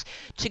breaks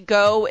to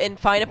go and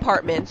find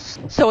apartments.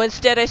 So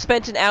instead, I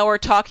spent an hour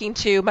talking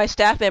to my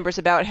staff members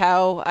about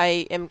how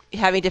I am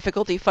having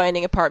difficulty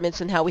finding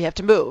apartments and how we have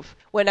to move.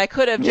 When I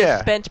could have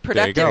just spent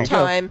productive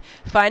time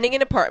finding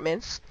an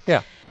apartments.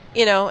 Yeah.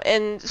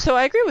 And so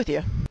I agree with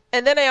you.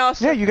 And then I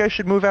also... Yeah, you guys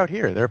should move out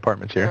here. There are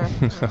apartments here.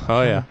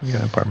 Oh, yeah. You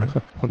got an apartment.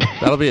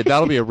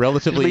 That'll be a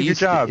relatively leave your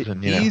jobs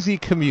and, easy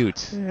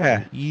commute.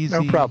 Yeah, Easy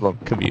no problem.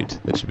 commute.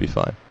 That should be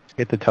fine.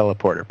 Get the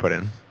teleporter put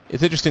in.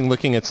 It's interesting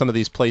looking at some of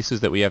these places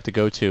that we have to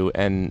go to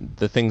and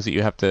the things that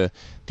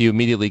you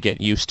immediately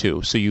get used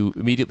to. So you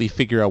immediately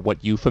figure out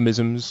what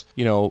euphemisms,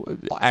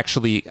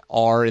 actually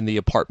are in the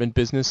apartment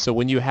business. So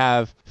when you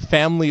have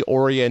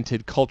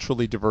family-oriented,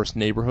 culturally diverse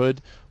neighborhood,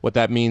 what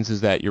that means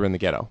is that you're in the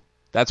ghetto.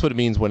 That's what it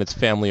means when it's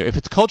family. If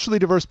it's culturally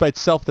diverse by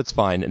itself, that's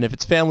fine. And if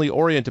it's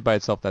family-oriented by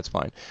itself, that's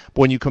fine.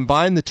 But when you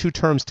combine the two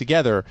terms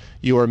together,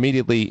 you are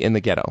immediately in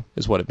the ghetto,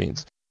 is what it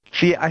means.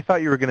 See, I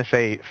thought you were going to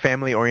say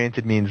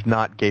family-oriented means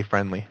not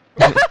gay-friendly.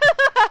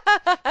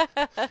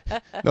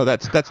 No,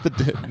 that's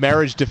the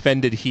marriage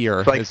defended here.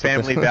 It's like Is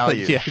family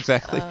values. Yeah,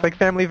 exactly. It's like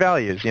family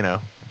values, you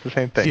know. It's the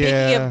same thing.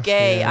 Yeah. Speaking of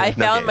gay, I There's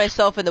no found gays.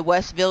 myself in the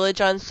West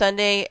Village on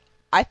Sunday.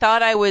 I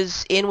thought I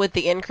was in with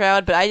the in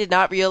crowd, but I did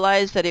not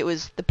realize that it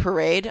was the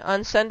parade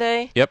on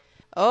Sunday. Yep.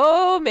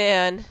 Oh,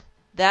 man.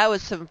 That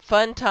was some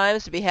fun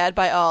times to be had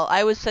by all.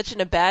 I was such in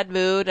a bad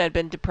mood. I'd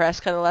been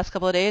depressed kind of the last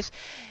couple of days.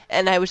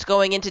 And I was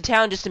going into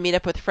town just to meet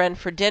up with a friend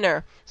for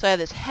dinner. So I had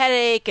this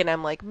headache, and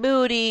I'm like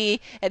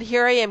moody. And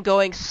here I am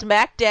going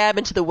smack dab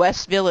into the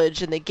West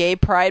Village in the Gay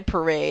Pride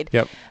Parade.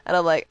 Yep. And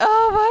I'm like,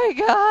 oh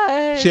my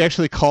God. She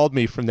actually called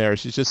me from there.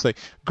 She's just like,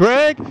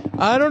 Greg,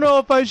 I don't know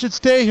if I should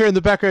stay here. In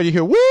the background, you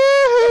hear,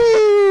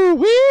 woo-hoo,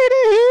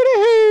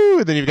 wee-doo-hoo-doo-hoo.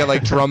 And then you've got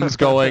like drums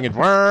going and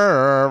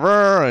whir,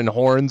 whir, and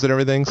horns and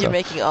everything. So. You're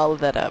making all of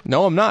that up.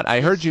 No, I'm not.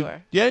 I heard you you.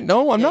 are. Yeah,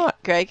 no, I'm not.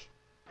 Greg?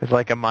 It's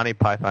like a Monty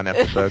Python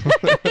episode.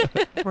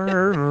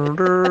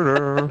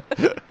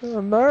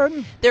 And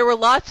then There were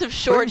lots of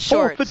short bring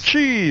shorts. forth the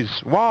cheese.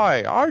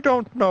 Why? I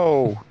don't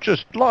know.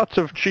 Just lots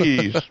of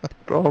cheese.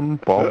 Bum,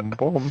 bum,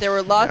 bum. There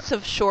were lots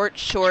of short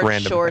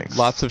random shorts. things.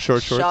 Lots of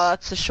short shorts.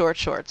 Lots of short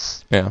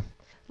shorts. Yeah.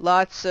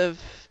 Lots of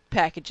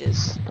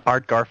packages.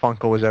 Art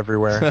Garfunkel was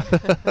everywhere.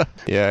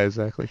 Yeah,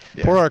 exactly.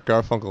 Yeah. Poor Art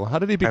Garfunkel. How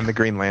did he And the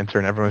Green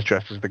Lantern. Everyone's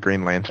dressed as the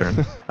Green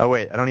Lantern. Oh,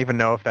 wait. I don't even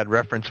know if that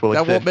reference will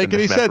That exist won't make in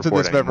this any sense in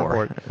this Mep Mep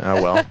anymore. report.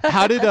 Oh, well.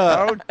 How did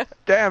Oh,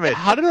 damn it.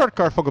 How did Art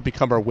Garfunkel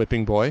become our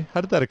whipping boy?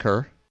 How did that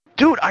occur?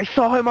 Dude, I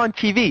saw him on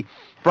TV.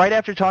 Right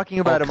after talking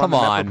about Oh, him on the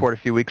come Mep on. Report a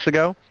few weeks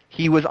ago,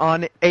 he was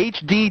on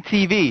HD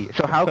TV.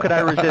 So how could I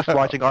resist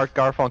watching Art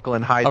Garfunkel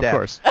in high Of def?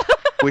 course.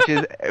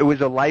 It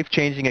was a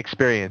life-changing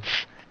experience.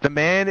 The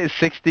man is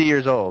 60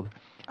 years old.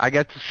 I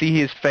got to see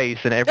his face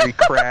in every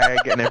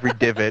crag and every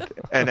divot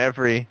and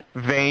every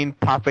vein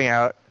popping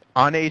out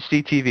on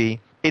HDTV.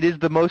 It is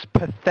the most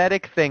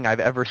pathetic thing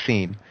I've ever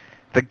seen.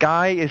 The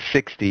guy is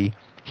 60.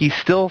 He's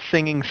still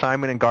singing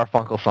Simon and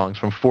Garfunkel songs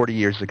from 40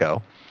 years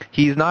ago.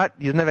 He doesn't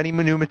have any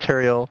new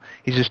material.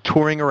 He's just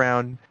touring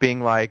around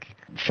being like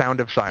Sound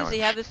of Silence. Does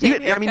he have the same I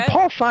mean, haircut?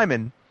 Paul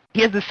Simon,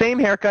 he has the same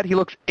haircut. He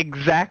looks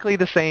exactly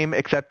the same,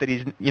 except that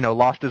he's,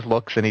 lost his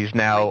looks and he's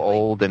now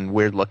old and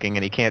weird looking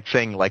and he can't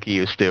sing like he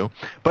used to.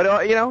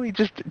 But, he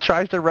just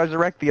tries to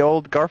resurrect the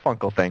old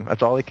Garfunkel thing.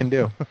 That's all he can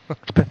do.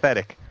 It's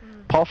pathetic.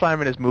 Paul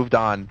Simon has moved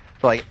on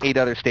to like 8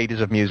 other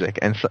stages of music,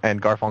 and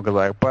Garfunkel's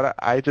like, but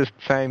I just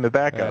sang the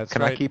backup. That's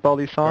Can I right. keep all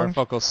these songs?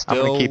 Garfunkel's I'm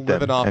gonna still keep them,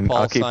 living off and Paul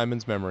I'll keep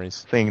Simon's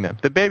memories. singing them.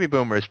 The baby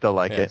boomers still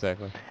like Yeah, it.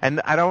 exactly.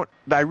 And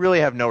I really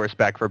have no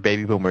respect for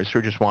baby boomers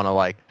who just want to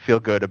like feel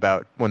good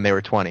about when they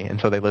were 20, and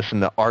so they listen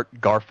to Art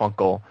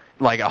Garfunkel,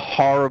 like a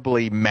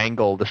horribly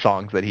mangle the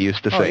songs that he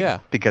used to Oh, sing yeah.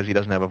 because he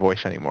doesn't have a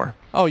voice anymore.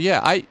 Oh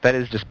yeah, That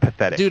is just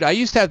pathetic. Dude, I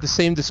used to have the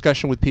same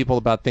discussion with people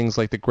about things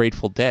like the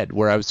Grateful Dead,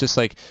 where I was just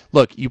like,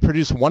 look, you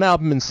produce one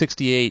album in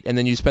 '68, and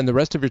then you spend the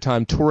rest of your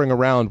time touring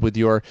around with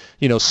your,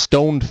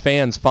 stoned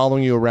fans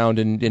following you around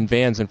in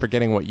vans and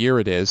forgetting what year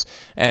it is,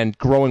 and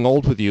growing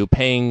old with you,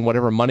 paying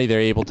whatever money they're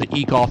able to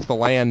eke off the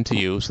land to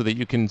you so that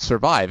you can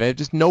survive. I have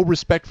just no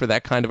respect for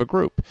that kind of a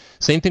group.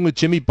 Same thing with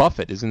Jimmy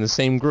Buffett is in the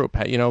same group.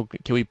 Can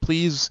we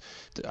please?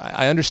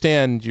 I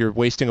understand you're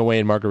wasting away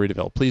in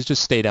Margaritaville. Please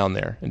just stay down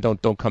there and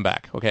don't come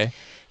back, okay?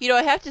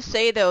 I have to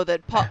say, though,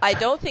 that I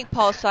don't think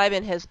Paul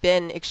Simon has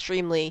been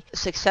extremely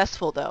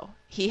successsul, though.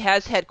 He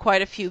has had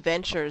quite a few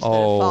ventures that have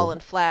fallen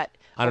flat.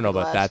 I don't know over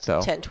the about that, last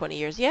though. 10, 20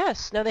 years.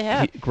 Yes. No, they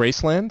have.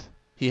 Graceland?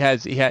 He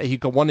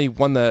won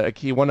a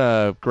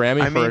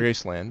Grammy for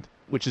Graceland,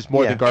 which is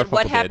more than Garfunkel And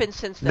what did. happened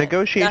since then?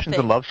 Negotiations Nothing.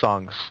 and Love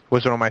Songs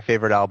was one of my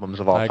favorite albums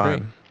of all I agree.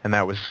 time. And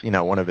that was,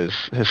 one of his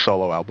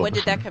solo albums. When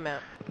did that come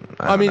out?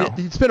 I mean, don't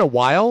know. it's been a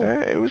while.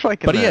 It was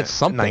like in But he the had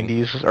something.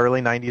 90s,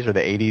 early 90s or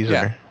the 80s.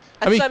 Yeah. Or,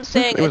 That's what I'm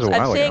saying. it was a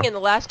I'm while saying ago. in the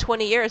last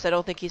 20 years, I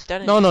don't think he's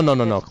done it.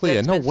 No, Clea,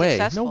 It's no been way,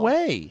 successful. no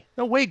way.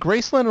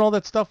 Graceland and all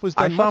that stuff was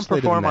I done saw him much later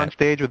than perform that. on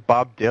stage with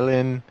Bob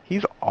Dylan.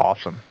 He's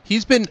awesome.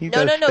 He's been He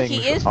No, does he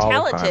things is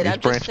all the time. talented. He's I'm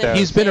just branched saying. out.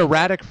 He's been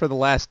erratic for the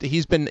last.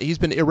 He's been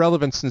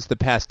irrelevant since the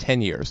past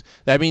 10 years.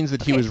 That means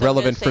that he Okay, was so I'm gonna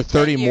relevant say for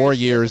 30 10 more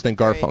years years than isn't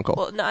very- Garfunkel.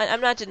 Well, no,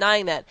 I'm not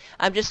denying that.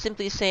 I'm just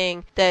simply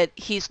saying that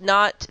he's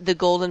not the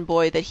golden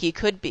boy that he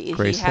could be.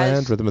 Graceland, He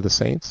has, Rhythm of the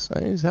Saints.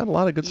 He's had a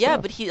lot of good yeah,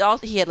 stuff. but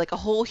he had like a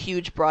whole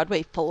huge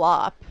Broadway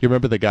flop. You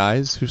remember the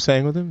guys who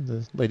sang with him?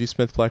 The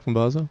Ladysmith Black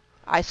Mambazo?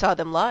 I saw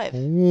them live.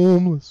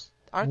 Homeless.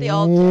 Aren't they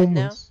all dead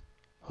now?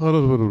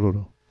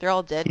 Homeless. They're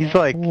all dead He's now.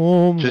 like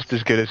Homeless. just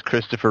as good as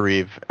Christopher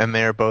Reeve, and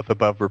they are both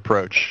above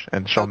reproach,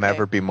 and shall Okay.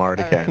 never be marred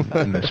All again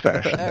right. in this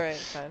fashion. All right,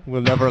 fine.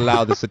 We'll never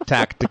allow this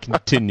attack to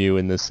continue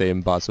in the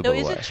same possible No,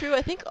 way. is it true?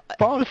 I think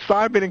Paul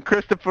Simon and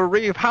Christopher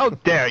Reeve, how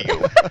dare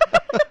you?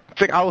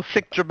 I will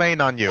sick Jermaine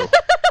on you.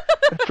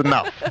 That's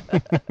enough.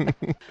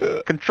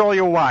 Control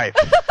your wife.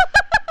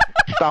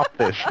 Stop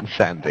this,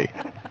 insanity.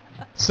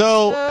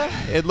 So,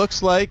 it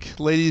looks like,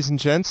 ladies and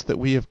gents, that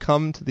we have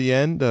come to the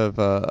end of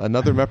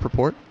another MEP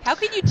report. How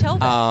can you tell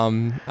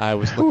that? I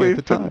was looking at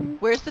the time.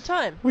 Where's the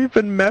time? We've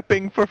been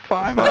mepping for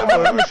 5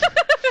 hours.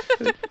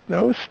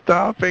 No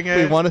stopping it.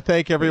 We want to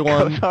thank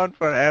everyone. It goes on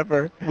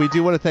forever. We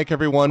do want to thank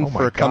everyone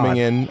for coming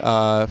in,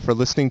 for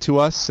listening to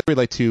us. We'd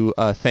like to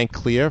thank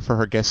Clea for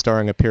her guest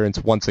starring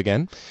appearance once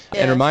again.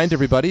 Yes. And remind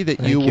everybody that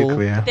you will...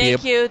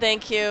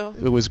 Thank you.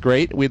 It was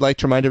great. We'd like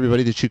to remind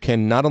everybody that you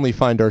can not only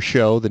find our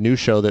show, the new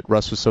show that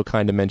Russ was so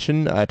kind to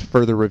mention, at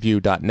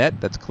furtherreview.net,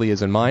 that's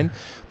Clea's and mine,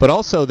 but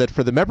also that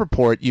for the MEP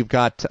Report, you've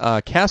got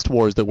Cast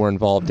Wars that we're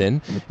involved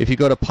in. If you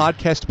go to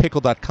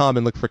podcastpickle.com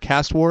and look for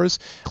Cast Wars,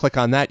 click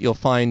on that, you'll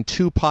find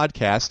 2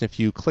 podcasts. And if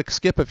you click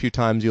skip a few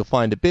times, you'll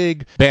find a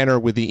big banner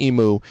with the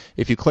emu.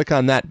 If you click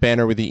on that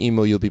banner with the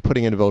emu, you'll be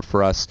putting in a vote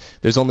for us.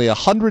 There's only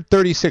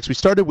 136. We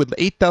started with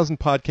 8,000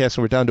 podcasts,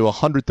 and we're down to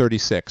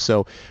 136.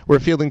 So we're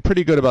feeling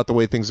pretty good about the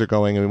way things are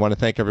going, and we want to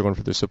thank everyone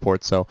for their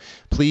support. So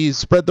please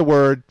spread the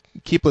word,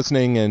 keep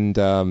listening, and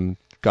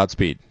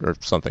Godspeed, or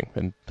something.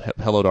 And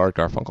hello to Art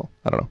Garfunkel.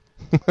 I don't know.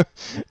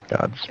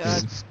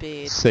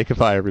 Godspeed. Say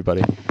goodbye,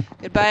 everybody.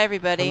 Goodbye,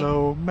 everybody.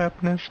 Hello,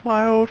 Mepness,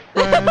 my old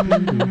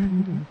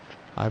friend.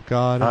 I've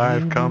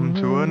come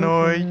to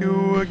annoy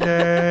you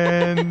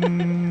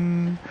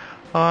again.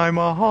 I'm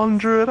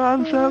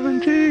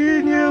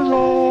 117 years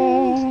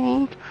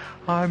old.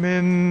 I'm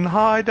in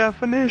high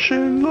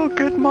definition,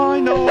 look at my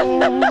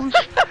nose.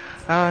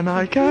 And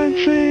I can't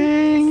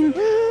sing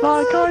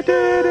like I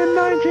did in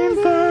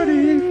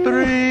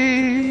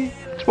 1933.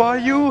 That's why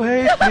you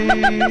hate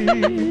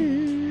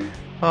me.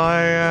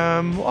 I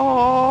am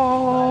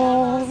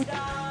Art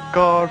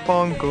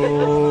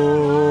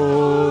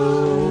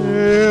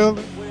Garfunkel.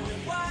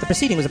 The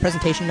preceding was a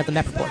presentation of the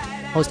MEP Report,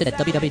 hosted at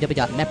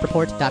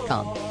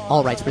www.mepreport.com.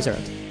 All rights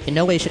reserved. In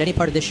no way should any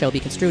part of this show be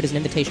construed as an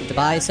invitation to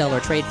buy, sell,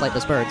 or trade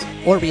flightless birds,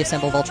 or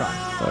reassemble Voltron,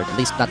 or at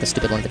least not the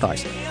stupid one of the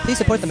cars. Please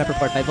support the MEP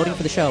Report by voting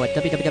for the show at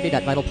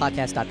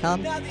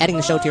www.vitalpodcast.com, adding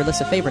the show to your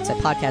list of favorites at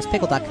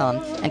podcastpickle.com,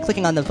 and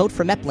clicking on the Vote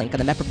for MEP link on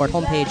the MEP Report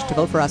homepage to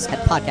vote for us at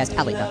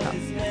podcastalley.com.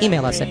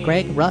 Email us at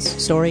Greg,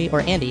 Russ, Story,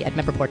 or Andy at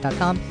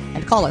mepreport.com,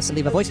 and call us and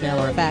leave a voicemail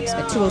or a fax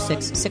at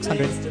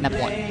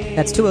 206-600-MEP1.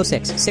 That's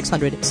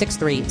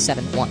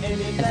 206-600-6371.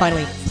 And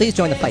finally, please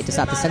join the fight to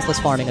stop the senseless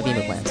farming of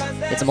emu plants.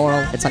 It's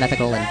immoral, it's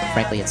unethical, and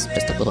frankly, it's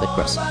just a little bit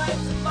gross.